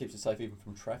some ways that keeps you safe even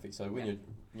from traffic. So when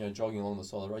you're jogging along the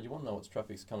side of the road, you want to know what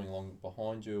traffic's coming along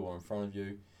behind you or in front of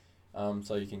you,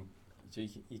 so you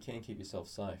can keep yourself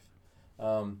safe.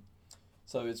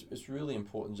 So it's really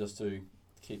important just to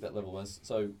keep that level.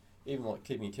 So even like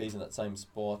keeping your keys in that same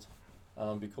spot,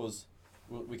 because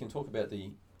we can talk about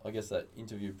that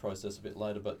interview process a bit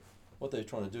later, but what they're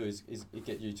trying to do is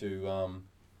get you to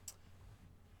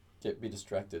be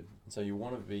distracted. And so you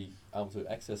want to be able to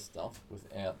access stuff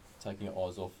without taking your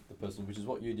eyes off the person, which is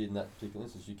what you did in that particular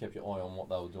instance. You kept your eye on what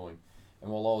they were doing.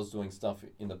 And while I was doing stuff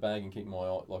in the bag and keeping my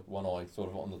eye, like one eye sort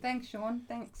of on the... Thanks, Sean.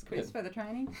 Thanks, Chris, for the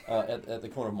training. At the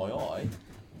corner of my eye,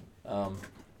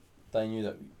 they knew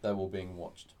that they were being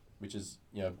watched, which is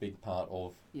a big part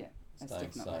of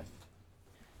staying safe.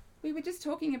 We were just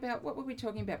talking about, what were we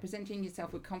talking about? Presenting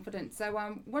yourself with confidence. So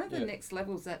one of the next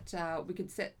levels that we could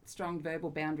set strong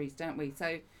verbal boundaries, don't we?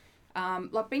 So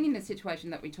like being in a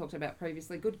situation that we talked about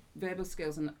previously, good verbal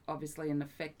skills and obviously an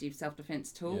effective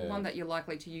self-defense tool, one that you're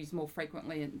likely to use more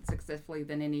frequently and successfully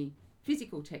than any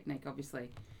physical technique, obviously.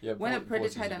 Yeah, when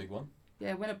voice is a big one.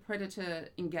 Yeah, when a predator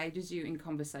engages you in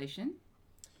conversation,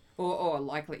 or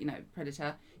likely,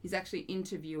 predator is actually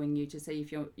interviewing you to see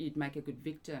if you'd make a good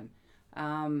victim.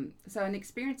 So an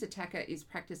experienced attacker is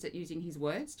practiced at using his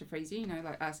words to freeze you,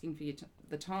 like asking for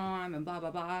the time and blah,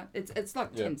 blah, blah. It's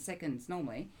like 10 seconds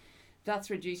normally, thus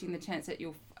reducing the chance that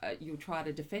you'll try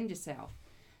to defend yourself.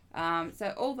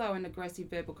 So although an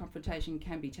aggressive verbal confrontation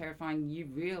can be terrifying, you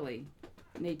really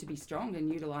need to be strong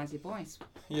and utilise your voice.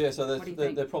 Yeah, so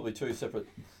they're probably two separate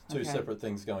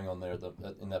things going on there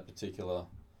in that particular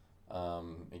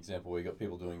example, where you got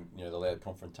people doing the loud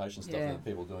confrontation stuff and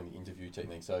people doing the interview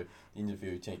technique. So the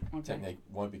interview technique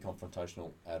won't be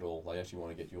confrontational at all. They actually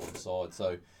want to get you on side.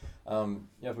 So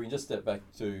if we can just step back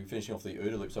to finishing off the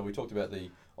OODA loop. So we talked about the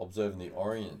observe and the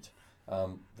orient.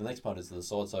 The next part is the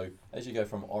side. So as you go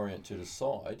from orient to the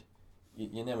side,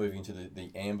 you're now moving into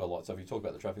the amber light. So if you talk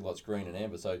about the traffic lights, green and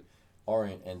amber, so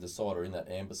orient and decide are in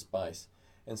that amber space.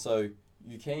 And so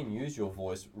you can use your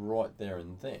voice right there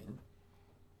and then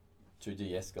to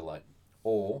de-escalate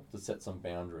or to set some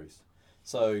boundaries.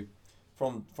 So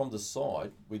from the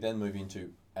side, we then move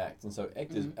into act. And so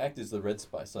act is the red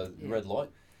space. So the red light,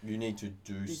 you need to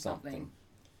do something.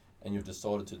 And you've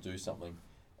decided to do something.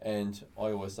 And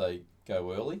I always say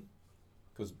go early,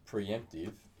 because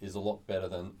preemptive is a lot better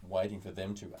than waiting for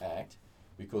them to act,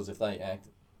 because if they act,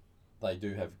 they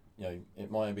do have, it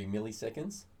might be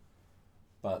milliseconds,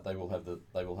 but they will have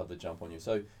the jump on you.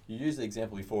 So you used the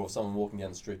example before of someone walking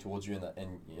down the street towards you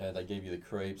and they give you the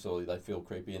creeps, or they feel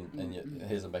creepy, and your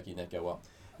hairs on the back of your neck go up.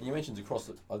 And you mentioned to cross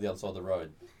the other side of the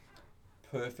road.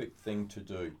 Perfect thing to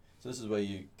do. So this is where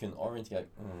you can orientate.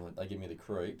 They give me the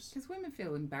creeps. Because women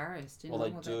feel embarrassed. Well, they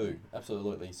do,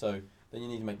 absolutely. So then you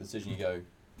need to make the decision. You go,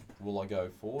 will I go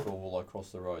forward or will I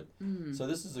cross the road? So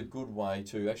this is a good way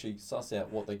to actually suss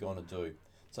out what they're going to do.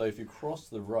 So if you cross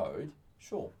the road,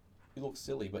 sure, you look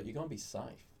silly, but you're going to be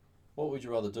safe. What would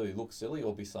you rather do, look silly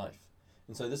or be safe?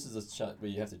 And so this is a chat where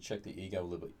you have to check the ego a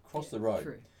little bit. Cross the road.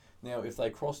 True. Now, if they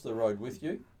cross the road with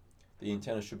you, the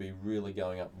antenna should be really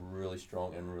going up really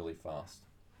strong and really fast,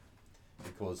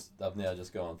 because they've now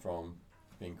just gone from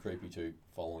being creepy to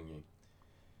following you.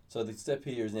 So the step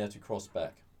here is now to cross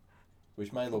back,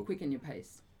 which may look... Quicken your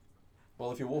pace.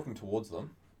 Well, if you're walking towards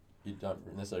them, you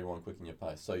don't necessarily want to quicken your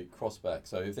pace. So you cross back.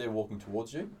 So if they're walking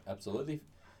towards you, absolutely,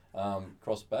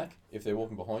 cross back. If they're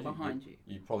walking behind you,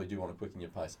 you probably do want to quicken your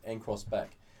pace and cross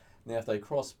back. Now, if they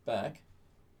cross back,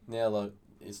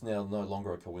 it's now no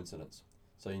longer a coincidence.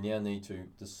 So you now need to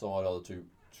decide either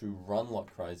to run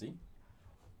like crazy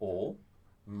or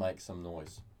make some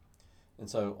noise. And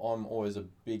so I'm always a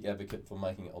big advocate for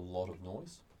making a lot of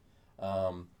noise,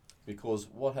 because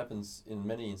what happens in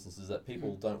many instances is that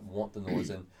people don't want the noise,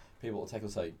 and people will tackle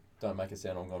say, don't make a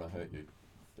sound, I'm going to hurt you.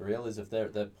 The reality is if they're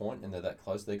at that point and they're that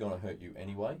close, they're going to hurt you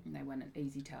anyway. And they want an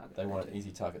easy target. They want an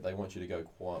easy target. They want you to go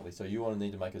quietly. So you want to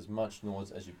need to make as much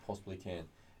noise as you possibly can.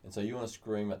 And so you want to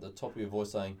scream at the top of your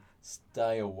voice saying,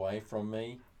 stay away from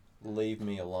me, leave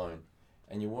me alone.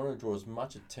 And you want to draw as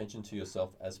much attention to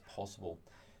yourself as possible.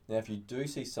 Now, if you do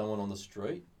see someone on the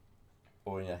street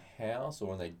or in a house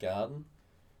or in their garden,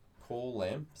 call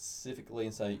them specifically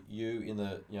and say, you in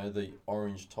the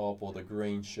orange top or the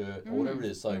green shirt or whatever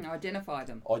it is. So identify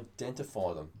them.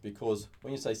 Identify them, because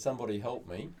when you say somebody help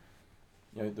me,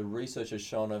 the research has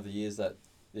shown over the years that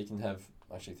you can have,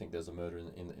 I actually think there's a murder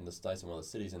in the States in one of the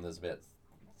cities, and there's about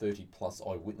 30 plus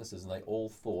eyewitnesses, and they all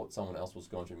thought someone else was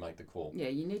going to make the call. Yeah,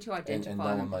 you need to identify and no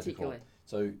them one made particularly.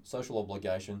 The call. So social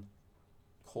obligation,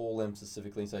 call them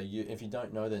specifically and say, if you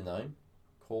don't know their name,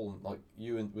 call them, like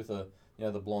you with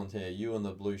the blonde hair, you in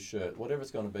the blue shirt, whatever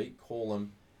it's going to be, call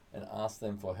them and ask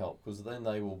them for help, because then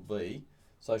they will be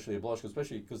socially obliged,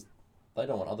 especially because they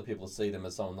don't want other people to see them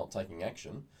as someone not taking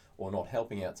action or not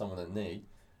helping out someone in need.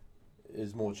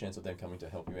 There's more chance of them coming to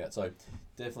help you out. So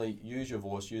definitely use your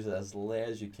voice, use it as loud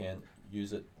as you can,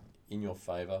 use it in your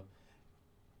favour,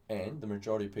 and the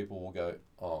majority of people will go,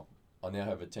 oh, I now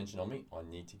have attention on me, I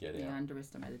need to get out. The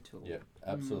underestimated tool. Yeah,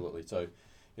 absolutely. So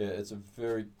yeah, it's a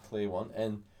very clear one.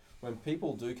 And when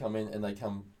people do come in and they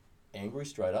come angry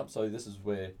straight up, so this is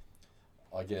where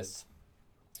I guess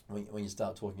when you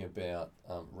start talking about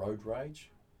road rage,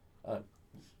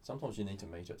 sometimes you need to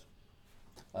meet it.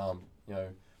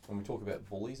 When we talk about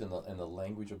bullies and the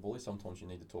language of bullies, sometimes you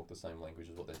need to talk the same language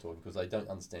as what they're talking, because they don't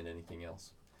understand anything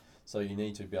else. So you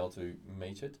need to be able to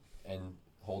meet it and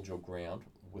hold your ground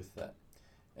with that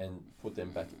and put them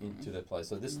back into their place.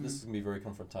 So this is going to be very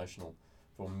confrontational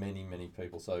for many, many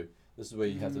people. So this is where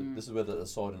you have to, this is where the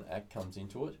decide and act comes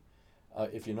into it.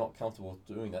 If you're not comfortable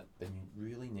doing that, then you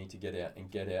really need to get out,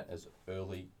 and get out as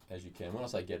early as you can. When I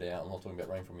say get out, I'm not talking about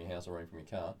running from your house or running from your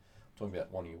car. I'm talking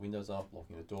about winding your windows up,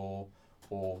 locking the door,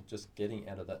 or just getting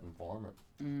out of that environment.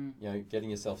 Getting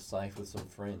yourself safe with some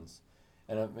friends.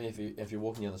 And if you're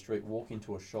walking down the street, walk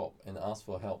into a shop and ask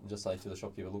for help, and just say to the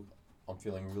shopkeeper, look, I'm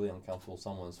feeling really uncomfortable,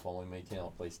 someone's following me, can I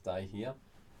please stay here?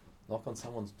 Knock on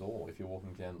someone's door if you're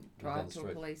walking down the street. Drive to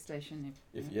a police station.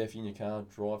 If you're in your car,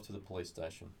 drive to the police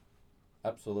station.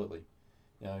 Absolutely.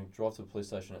 Drive to the police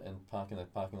station and park in the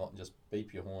parking lot and just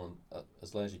beep your horn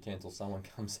as loud as you can until someone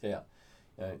comes out.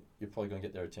 You're probably going to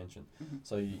get their attention.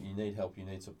 So you need help, you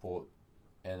need support,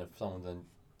 and if someone then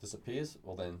disappears,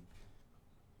 well then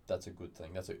that's a good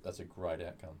thing. That's a great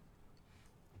outcome.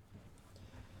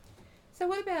 So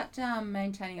what about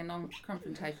maintaining a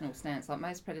non-confrontational stance? Like,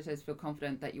 most predators feel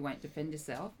confident that you won't defend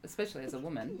yourself, especially as a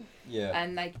woman. Yeah.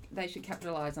 And they should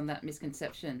capitalise on that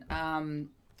misconception.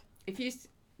 If you...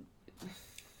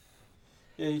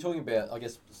 Yeah, you're talking about, I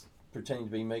guess, pretending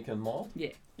to be meek and mild.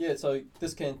 Yeah. Yeah, so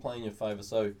this can play in your favour.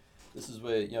 So this is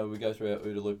where, we go through our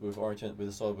OODA loop, we've oriented, we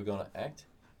decide we're going to act.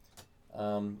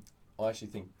 I actually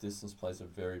think distance plays a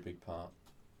very big part.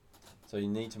 So you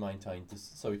need to maintain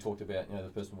distance. So we talked about, the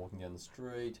person walking down the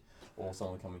street or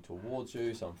someone coming towards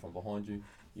you, someone from behind you.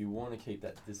 You want to keep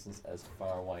that distance as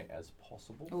far away as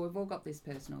possible. Well, we've all got this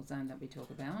personal zone that we talk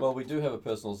about. Well, we do have a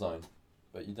personal zone,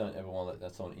 but you don't ever want to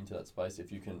let someone into that space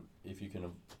if you can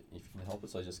help it.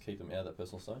 So just keep them out of that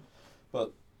personal zone.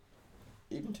 But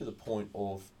even to the point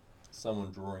of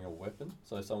someone drawing a weapon.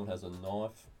 So if someone has a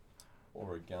knife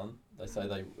or a gun, they say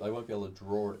they won't be able to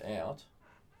draw it out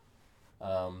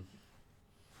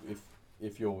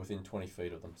if you're within 20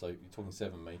 feet of them. So you're talking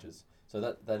 7 meters. So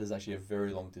that is actually a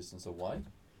very long distance away.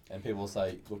 And people will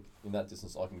say, look, in that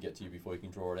distance I can get to you before you can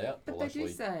draw it out. But well, they do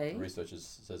say...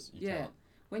 researchers says you can't.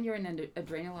 When you're in an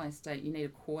adrenalized state, you need a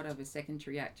quarter of a second to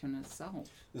react to an assault.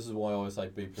 This is why I always say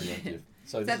be preemptive.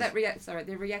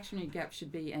 The reactionary gap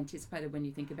should be anticipated when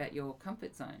you think about your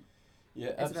comfort zone. Yeah,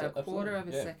 it's about a quarter of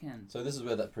a second. So this is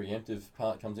where that preemptive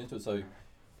part comes into it. So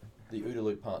the OODA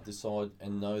loop part, decide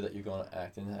and know that you're going to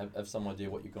act and have some idea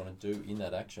what you're going to do in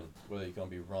that action, whether you're going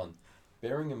to be run.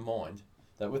 Bearing in mind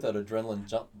that with that adrenaline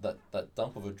jump, that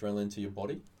dump of adrenaline to your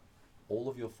body, all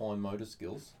of your fine motor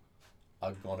skills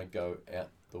are going to go out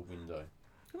the window.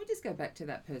 Can we just go back to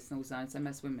that personal zone so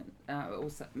most women,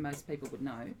 most people would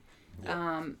know?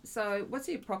 Yeah. So what's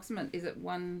the approximate? Is it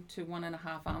 1 to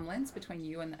 1.5 arm lengths between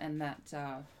you and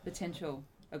that potential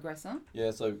aggressor?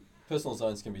 Yeah, so personal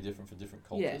zones can be different for different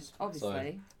cultures. Yeah,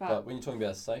 obviously. So, but when you're talking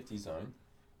about a safety zone,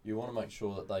 you want to make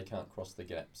sure that they can't cross the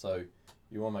gap. So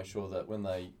you want to make sure that when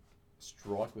they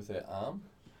strike with their arm,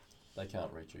 they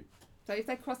can't reach you. So if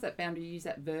they cross that boundary, you use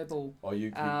that verbal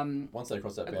once they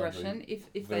cross that aggression, boundary,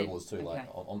 if verbal is too late.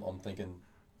 I'm thinking...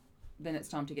 Then it's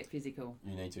time to get physical.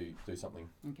 You need to do something.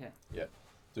 Okay. Yeah,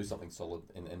 do something solid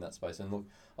in that space. And look,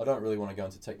 I don't really want to go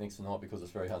into techniques tonight because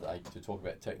it's very hard to talk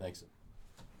about techniques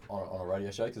on a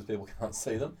radio show because people can't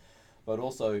see them. But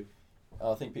also,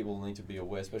 I think people need to be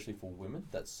aware, especially for women,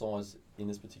 that size in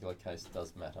this particular case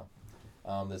does matter.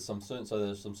 There's some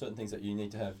certain things that you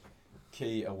need to have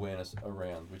key awareness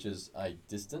around, which is a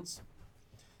distance.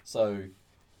 So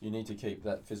you need to keep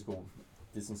that physical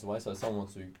distance away. So if someone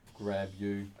wants to grab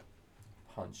you,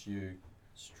 punch you,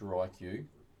 strike you,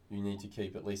 you need to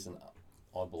keep at least,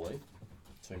 I believe,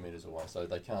 2 meters away. So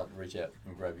they can't reach out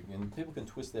and grab you. And people can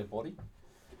twist their body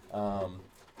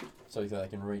so they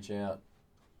can reach out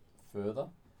further.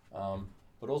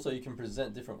 But also you can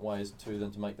present different ways to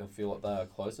them to make them feel like they are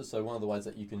closer. So one of the ways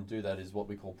that you can do that is what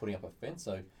we call putting up a fence.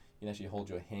 So you can actually hold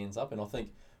your hands up. And I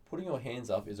think putting your hands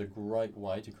up is a great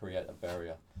way to create a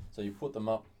barrier. So you put them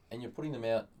up and you're putting them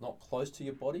out not close to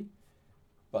your body,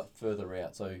 but further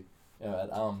out. So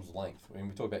at arm's length. When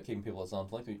we talk about keeping people at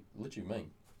arm's length, we literally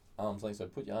mean arm's length. So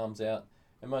put your arms out.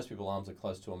 And most people's arms are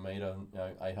close to a metre,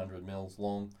 800 mils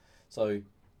long. So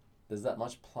there's that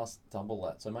much plus double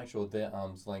that. So make sure their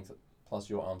arm's length plus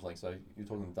your arm's length. So you're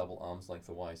talking double arm's length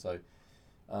away. So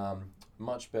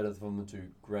much better for them to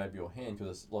grab your hand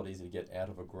because it's a lot easier to get out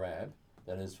of a grab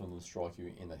than it is for them to strike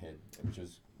you in the head, which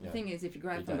is the thing is, if you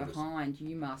grab from behind,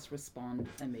 you must respond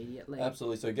immediately.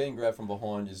 Absolutely. So getting grabbed from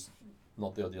behind is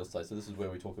not the ideal state. So this is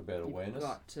where we talk about awareness. You've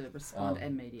got to respond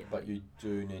immediately. But you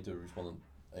do need to respond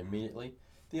immediately.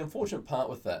 The unfortunate part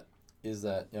with that is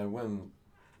that when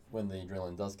the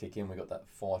adrenaline does kick in, we've got that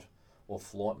fight or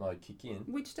flight mode kick in.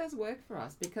 Which does work for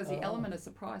us because the element of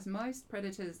surprise, most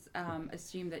predators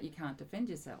assume that you can't defend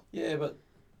yourself. Yeah, but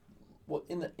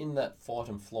in that fight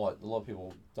and flight, a lot of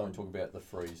people don't talk about the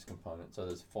freeze component. So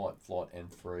there's fight, flight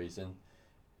and freeze. And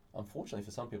unfortunately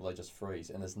for some people, they just freeze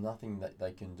and there's nothing that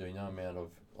they can do, no amount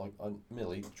of,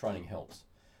 admittedly, training helps.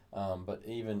 But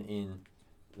even in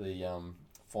the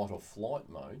fight or flight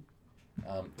mode,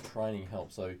 training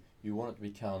helps. So you want it to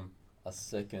become a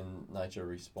second nature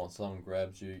response. Someone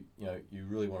grabs you, you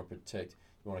really want to protect,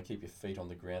 you want to keep your feet on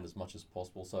the ground as much as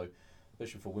possible. So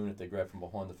especially for women, if they're grabbed from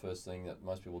behind, the first thing that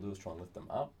most people do is try and lift them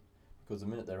up because the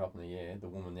minute they're up in the air, the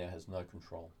woman now has no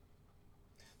control.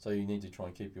 So you need to try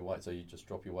and keep your weight, so you just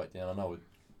drop your weight down. I know we're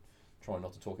trying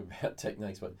not to talk about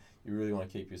techniques, but you really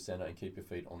want to keep your center and keep your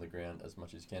feet on the ground as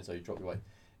much as you can, so you drop your weight.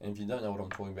 And if you don't know what I'm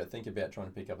talking about, think about trying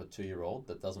to pick up a 2-year-old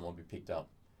that doesn't want to be picked up.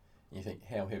 And you think,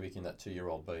 how heavy can that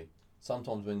 2-year-old be?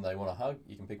 Sometimes when they want a hug,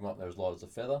 you can pick them up, they're as light as a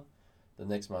feather. The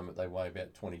next moment they weigh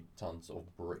about 20 tons of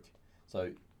brick.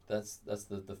 So that's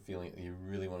the feeling that you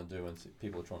really want to do when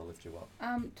people are trying to lift you up.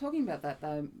 Talking about that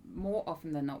though, more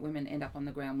often than not, women end up on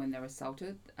the ground when they're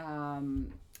assaulted.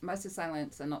 Most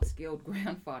assailants are not skilled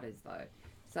ground fighters though.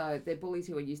 So they're bullies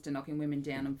who are used to knocking women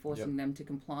down and forcing them to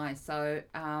comply. So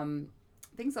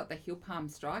things like the heel palm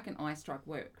strike and eye strike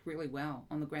work really well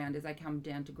on the ground as they come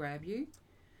down to grab you.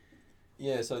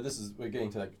 Yeah, so we're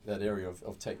getting to that area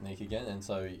of technique again, and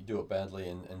so you do it badly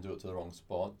and do it to the wrong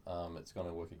spot, it's going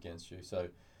to work against you. So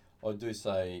I do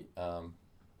say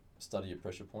study your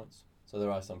pressure points. So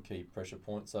there are some key pressure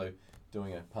points. So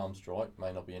doing a palm strike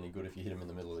may not be any good if you hit them in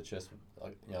the middle of the chest.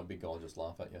 A big guy will just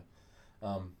laugh at you.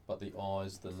 But the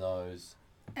eyes, the nose...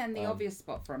 And the obvious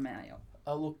spot for a male.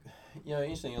 Look,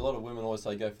 interesting, a lot of women always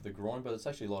say go for the groin, but it's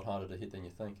actually a lot harder to hit than you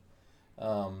think.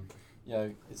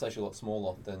 It's actually a lot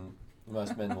smaller than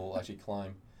most men will actually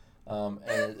claim. And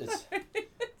it's,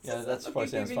 that probably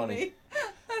sounds funny.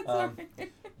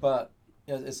 But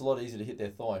it's a lot easier to hit their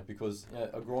thigh because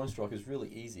a groin strike is really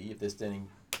easy if they're standing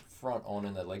front on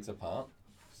and their legs apart.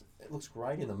 It looks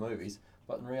great in the movies,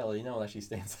 but in reality, no one actually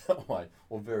stands that way,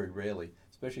 or very rarely,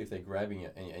 especially if they're grabbing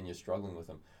it and you're struggling with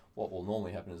them. What will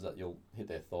normally happen is that you'll hit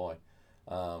their thigh.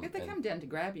 If they come down to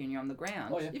grab you and you're on the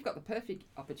ground, you've got the perfect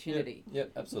opportunity.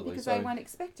 Yep, absolutely. Because they won't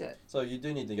expect it. So you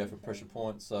do need to go for pressure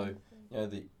points. So,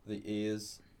 the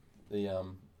ears, the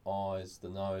eyes, the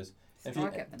nose.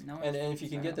 Strike at the nose. And if you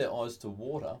can get their eyes to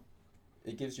water,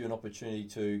 it gives you an opportunity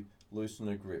to loosen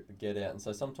a grip, get out. And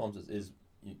so sometimes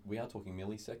we are talking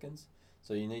milliseconds.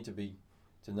 So you need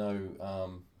to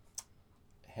know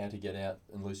how to get out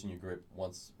and loosen your grip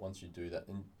once you do that.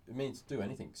 And it means do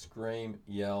anything. Scream,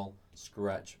 yell,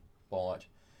 scratch, bite.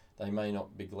 They may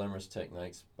not be glamorous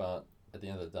techniques, but at the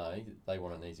end of the day, they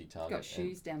want an easy target. Got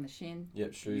shoes down the shin.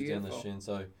 Yep, shoes down the shin.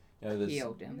 So,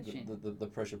 heel down the shin. The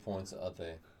pressure points are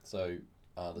there. So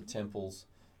the temples,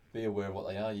 be aware of what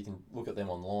they are. You can look at them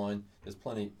online. There's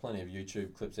plenty of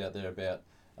YouTube clips out there about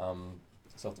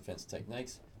self-defense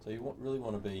techniques. So you really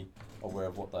want to be aware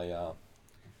of what they are.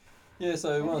 Yeah,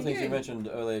 so one of the things you mentioned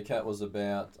earlier, Kat, was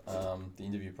about the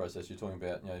interview process. You're talking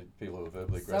about people who are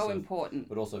verbally aggressive. So important.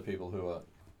 But also people who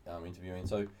are interviewing.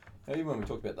 So even when we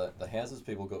talk about the houses,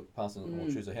 people go past and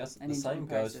or choose a house, the same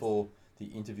goes for the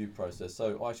interview process.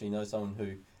 So I actually know someone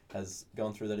who has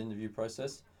gone through that interview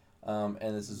process, and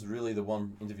this is really the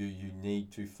one interview you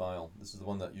need to fail. This is the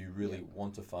one that you really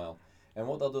want to fail. And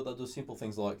what they'll do simple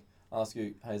things like ask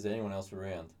you, hey, is there anyone else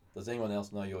around? Does anyone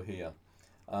else know you're here?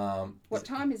 What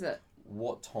time is it?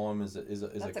 What time is it? Is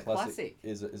a classic.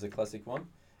 Is a classic one,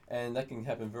 and that can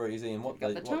happen very easily. And what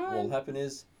will happen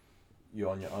is you're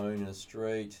on your own in a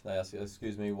street. They ask you,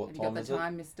 "Excuse me, what time is it?"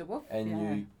 Have you got the time, Mr. Wolf? And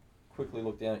you quickly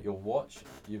look down at your watch.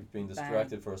 You've been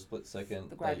distracted for a split second.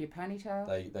 They grab your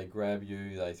ponytail. They grab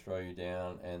you. They throw you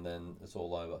down, and then it's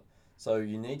all over. So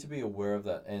you need to be aware of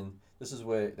that, and this is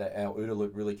where our OODA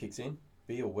loop really kicks in.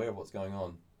 Be aware of what's going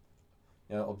on.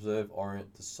 Observe,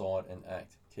 orient, decide, and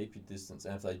act. Keep your distance,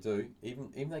 and if they do,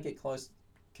 even they get close,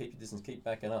 keep your distance, keep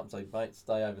backing up. Say, mate,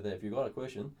 stay over there. If you've got a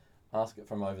question, ask it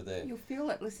from over there. You'll feel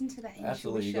it. Listen to that intuition.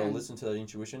 Absolutely, you've got to listen to that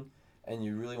intuition, and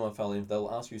you really want to follow in.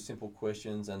 They'll ask you simple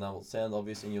questions, and they'll sound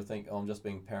obvious, and you'll think, "Oh, I'm just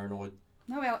being paranoid."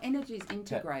 No, our energies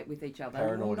integrate with each other.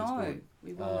 Paranoid is good.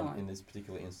 We will know. In this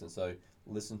particular instance. So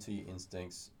listen to your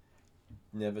instincts.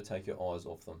 Never take your eyes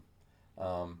off them,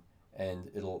 and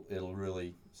it'll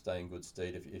really stay in good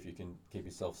stead if you can keep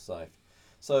yourself safe.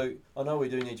 So I know we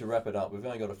do need to wrap it up. We've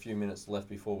only got a few minutes left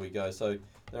before we go. So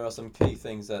there are some key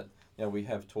things that we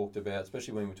have talked about,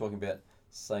 especially when we're talking about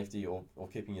safety or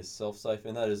keeping yourself safe,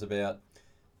 and that is about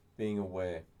being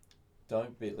aware.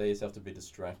 Don't let yourself to be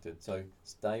distracted. So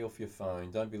stay off your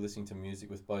phone. Don't be listening to music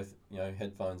with both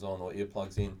headphones on or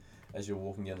earplugs in as you're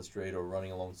walking down the street or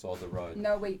running alongside the road.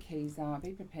 No weak keys.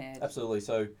 Be prepared. Absolutely.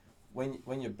 So when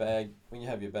you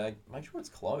have your bag, make sure it's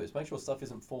closed. Make sure stuff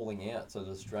isn't falling out to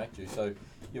distract you. So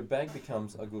your bag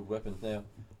becomes a good weapon. Now,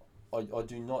 I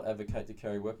do not advocate to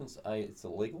carry weapons. It's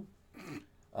illegal,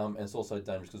 and it's also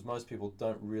dangerous because most people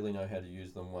don't really know how to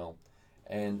use them well.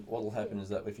 And what will happen is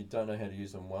that if you don't know how to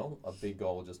use them well, a big guy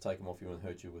will just take them off you and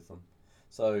hurt you with them.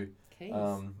 So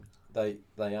they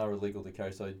are illegal to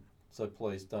carry. So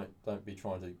please don't be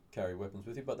trying to carry weapons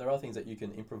with you. But there are things that you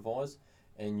can improvise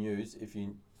and use if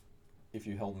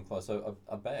you hold them close. So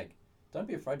a bag. Don't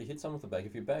be afraid to hit someone with a bag.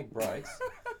 If your bag breaks,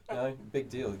 big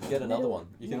deal. Get another one.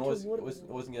 You can always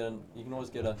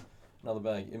get another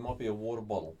bag. It might be a water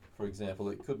bottle, for example.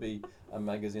 It could be a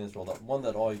magazine that's rolled up. One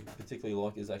that I particularly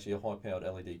like is actually a high-powered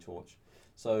LED torch.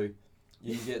 So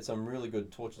you can get some really good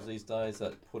torches these days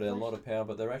that put out a lot of power,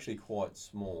 but they're actually quite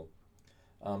small.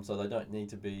 So they don't need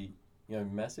to be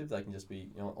massive. They can just be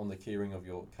on the keyring of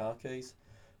your car keys.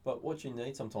 But what you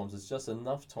need sometimes is just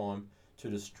enough time to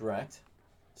distract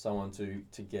someone to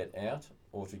get out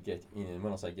or to get in. And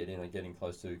when I say get in, I'm getting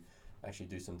close to actually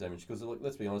do some damage. Because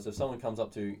let's be honest, if someone comes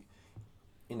up to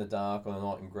in the dark on the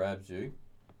night and grabs you,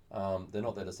 they're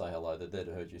not there to say hello, they're there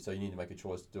to hurt you. So you need to make a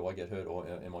choice, do I get hurt or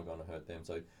am I going to hurt them?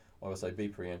 So I would say be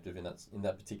preemptive in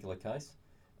that particular case.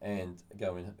 and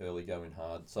go in early, go in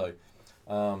hard. So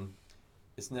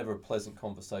it's never a pleasant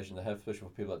conversation to have, especially for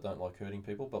people that don't like hurting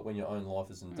people. But when your own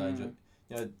life is in danger,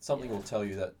 something will tell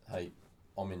you that, hey,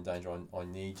 I'm in danger. I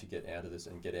need to get out of this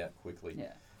and get out quickly.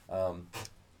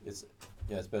 It's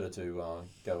better to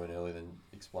go in early than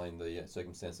explain the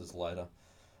circumstances later.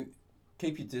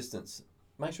 Keep your distance.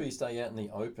 Make sure you stay out in the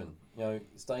open.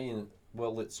 Stay in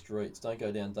well-lit streets. Don't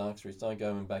go down dark streets. Don't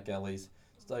go in back alleys.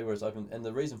 Stay where it's open. And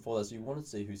the reason for that is you want to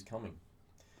see who's coming.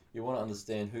 You want to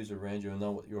understand who's around you and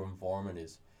know what your environment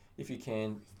is. If you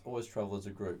can, always travel as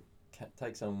a group.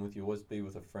 Take someone with you. Always be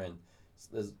with a friend.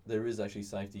 There is actually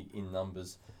safety in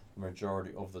numbers the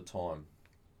majority of the time.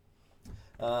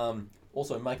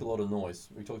 Also, make a lot of noise.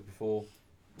 We talked before,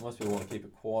 most people want to keep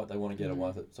it quiet. They want to get away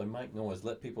with it. So make noise.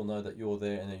 Let people know that you're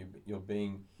there and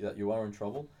that you are in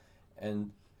trouble.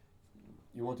 And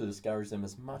you want to discourage them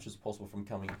as much as possible from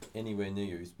coming anywhere near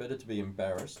you. It's better to be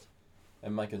embarrassed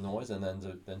and make a noise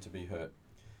than to be hurt.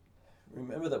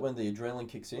 Remember that when the adrenaline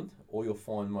kicks in, all your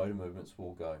fine motor movements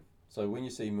will go. So when you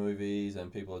see movies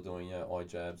and people are doing eye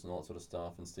jabs and all that sort of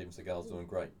stuff, and Steven Seagal's doing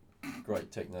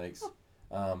great techniques.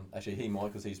 Actually, he might,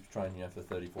 because he's trained for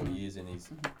 30, 40 years and he's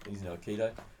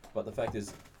keto. But the fact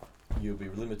is, you'll be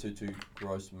limited to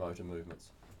gross motor movements.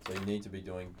 So you need to be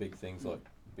doing big things like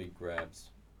big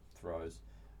grabs, throws,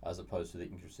 as opposed to the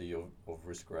intricacy of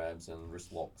wrist grabs and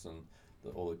wrist locks and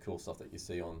all the cool stuff that you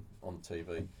see on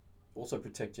TV. Also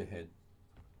protect your head.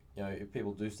 If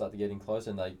people do start to get in close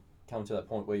and they come to that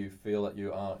point where you feel that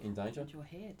you are in danger, your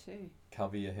hair too.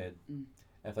 Cover your head. And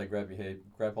if they grab your hair,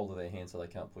 grab hold of their hand so they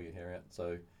can't pull your hair out.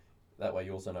 So that way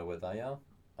you also know where they are,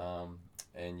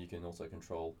 and you can also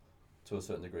control to a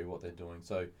certain degree what they're doing.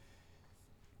 So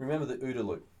remember the OODA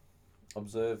loop: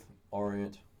 observe,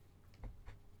 orient,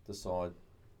 decide,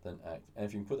 then act. And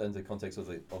if you can put that into the context of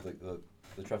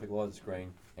the traffic light, it's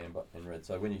green, amber, and red.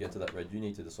 So when you get to that red, you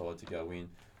need to decide to go in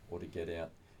or to get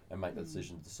out, and make that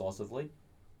decision decisively,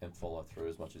 and follow through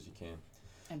as much as you can.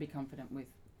 And be confident with.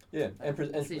 And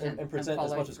present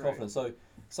as much as confident. So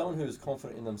someone who is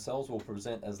confident in themselves will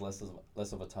present as less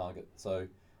of a target. So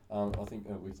I think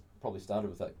we probably started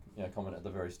with that comment at the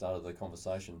very start of the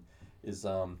conversation. Is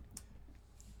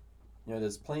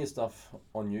there's plenty of stuff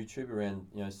on YouTube around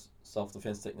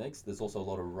self-defense techniques. There's also a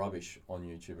lot of rubbish on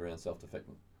YouTube around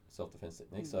self-defense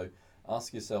techniques. So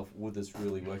ask yourself, would this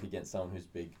really work against someone who's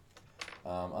big?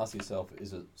 Ask yourself,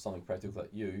 is it something practical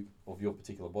that you, of your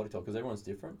particular body type, because everyone's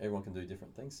different, everyone can do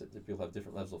different things. People have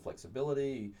different levels of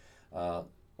flexibility,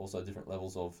 also different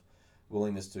levels of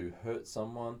willingness to hurt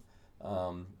someone.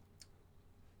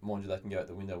 Mind you, that can go out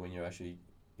the window when your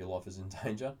life is in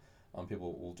danger.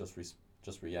 People will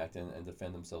just react and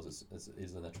defend themselves as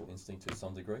is a natural instinct to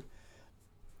some degree.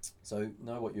 So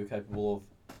know what you're capable of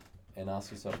and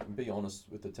ask yourself, and be honest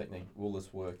with the technique, will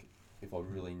this work if I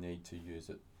really need to use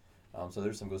it? So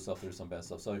there's some good stuff, there's some bad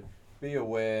stuff. So be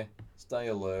aware, stay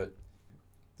alert,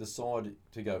 decide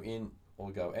to go in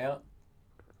or go out,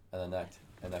 and then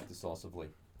act decisively.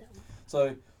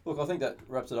 So look, I think that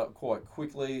wraps it up quite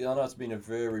quickly. I know it's been a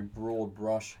very broad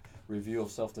brush review of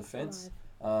self-defense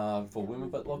for women,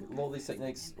 but like a lot of these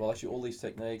techniques, all these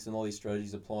techniques and all these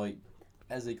strategies apply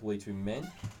as equally to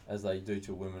men as they do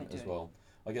to women as well.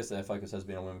 I guess our focus has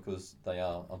been on women because they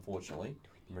are, unfortunately,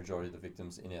 the majority of the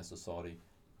victims in our society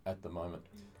at the moment.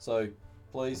 So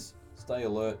please stay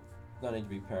alert. Don't need to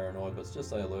be paranoid, but just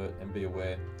stay alert and be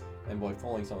aware. And by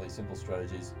following some of these simple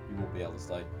strategies, you will be able to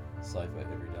stay safer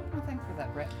every day. Well, thanks for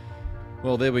that, Brett.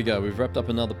 Well, there we go. We've wrapped up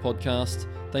another podcast.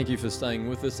 Thank you for staying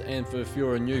with us. And if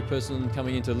you're a new person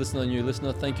coming in to listen, a new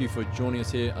listener, thank you for joining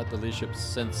us here at the Leadership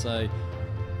Sensei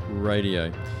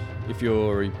Radio. If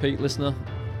you're a repeat listener,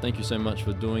 thank you so much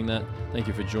for doing that. Thank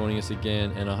you for joining us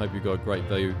again, and I hope you got great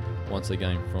value once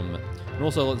again from it. And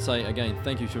also, I'd like to say again,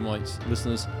 thank you to my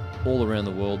listeners all around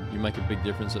the world. You make a big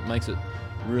difference. It makes it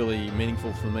really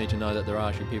meaningful for me to know that there are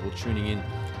actually people tuning in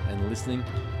and listening.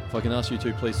 If I can ask you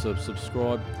to please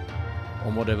subscribe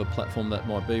on whatever platform that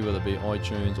might be, whether it be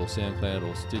iTunes or SoundCloud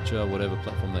or Stitcher, whatever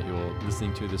platform that you're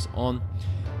listening to this on.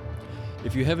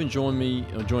 If you haven't joined me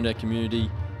or joined our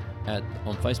community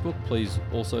on Facebook, please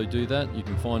also do that. You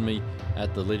can find me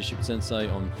at the Leadership Sensei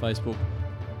on Facebook.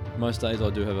 Most days I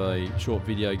do have a short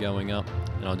video going up,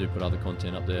 and I do put other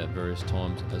content up there at various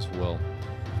times as well.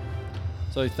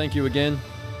 So thank you again.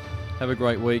 Have a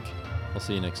great week. I'll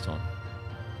see you next time.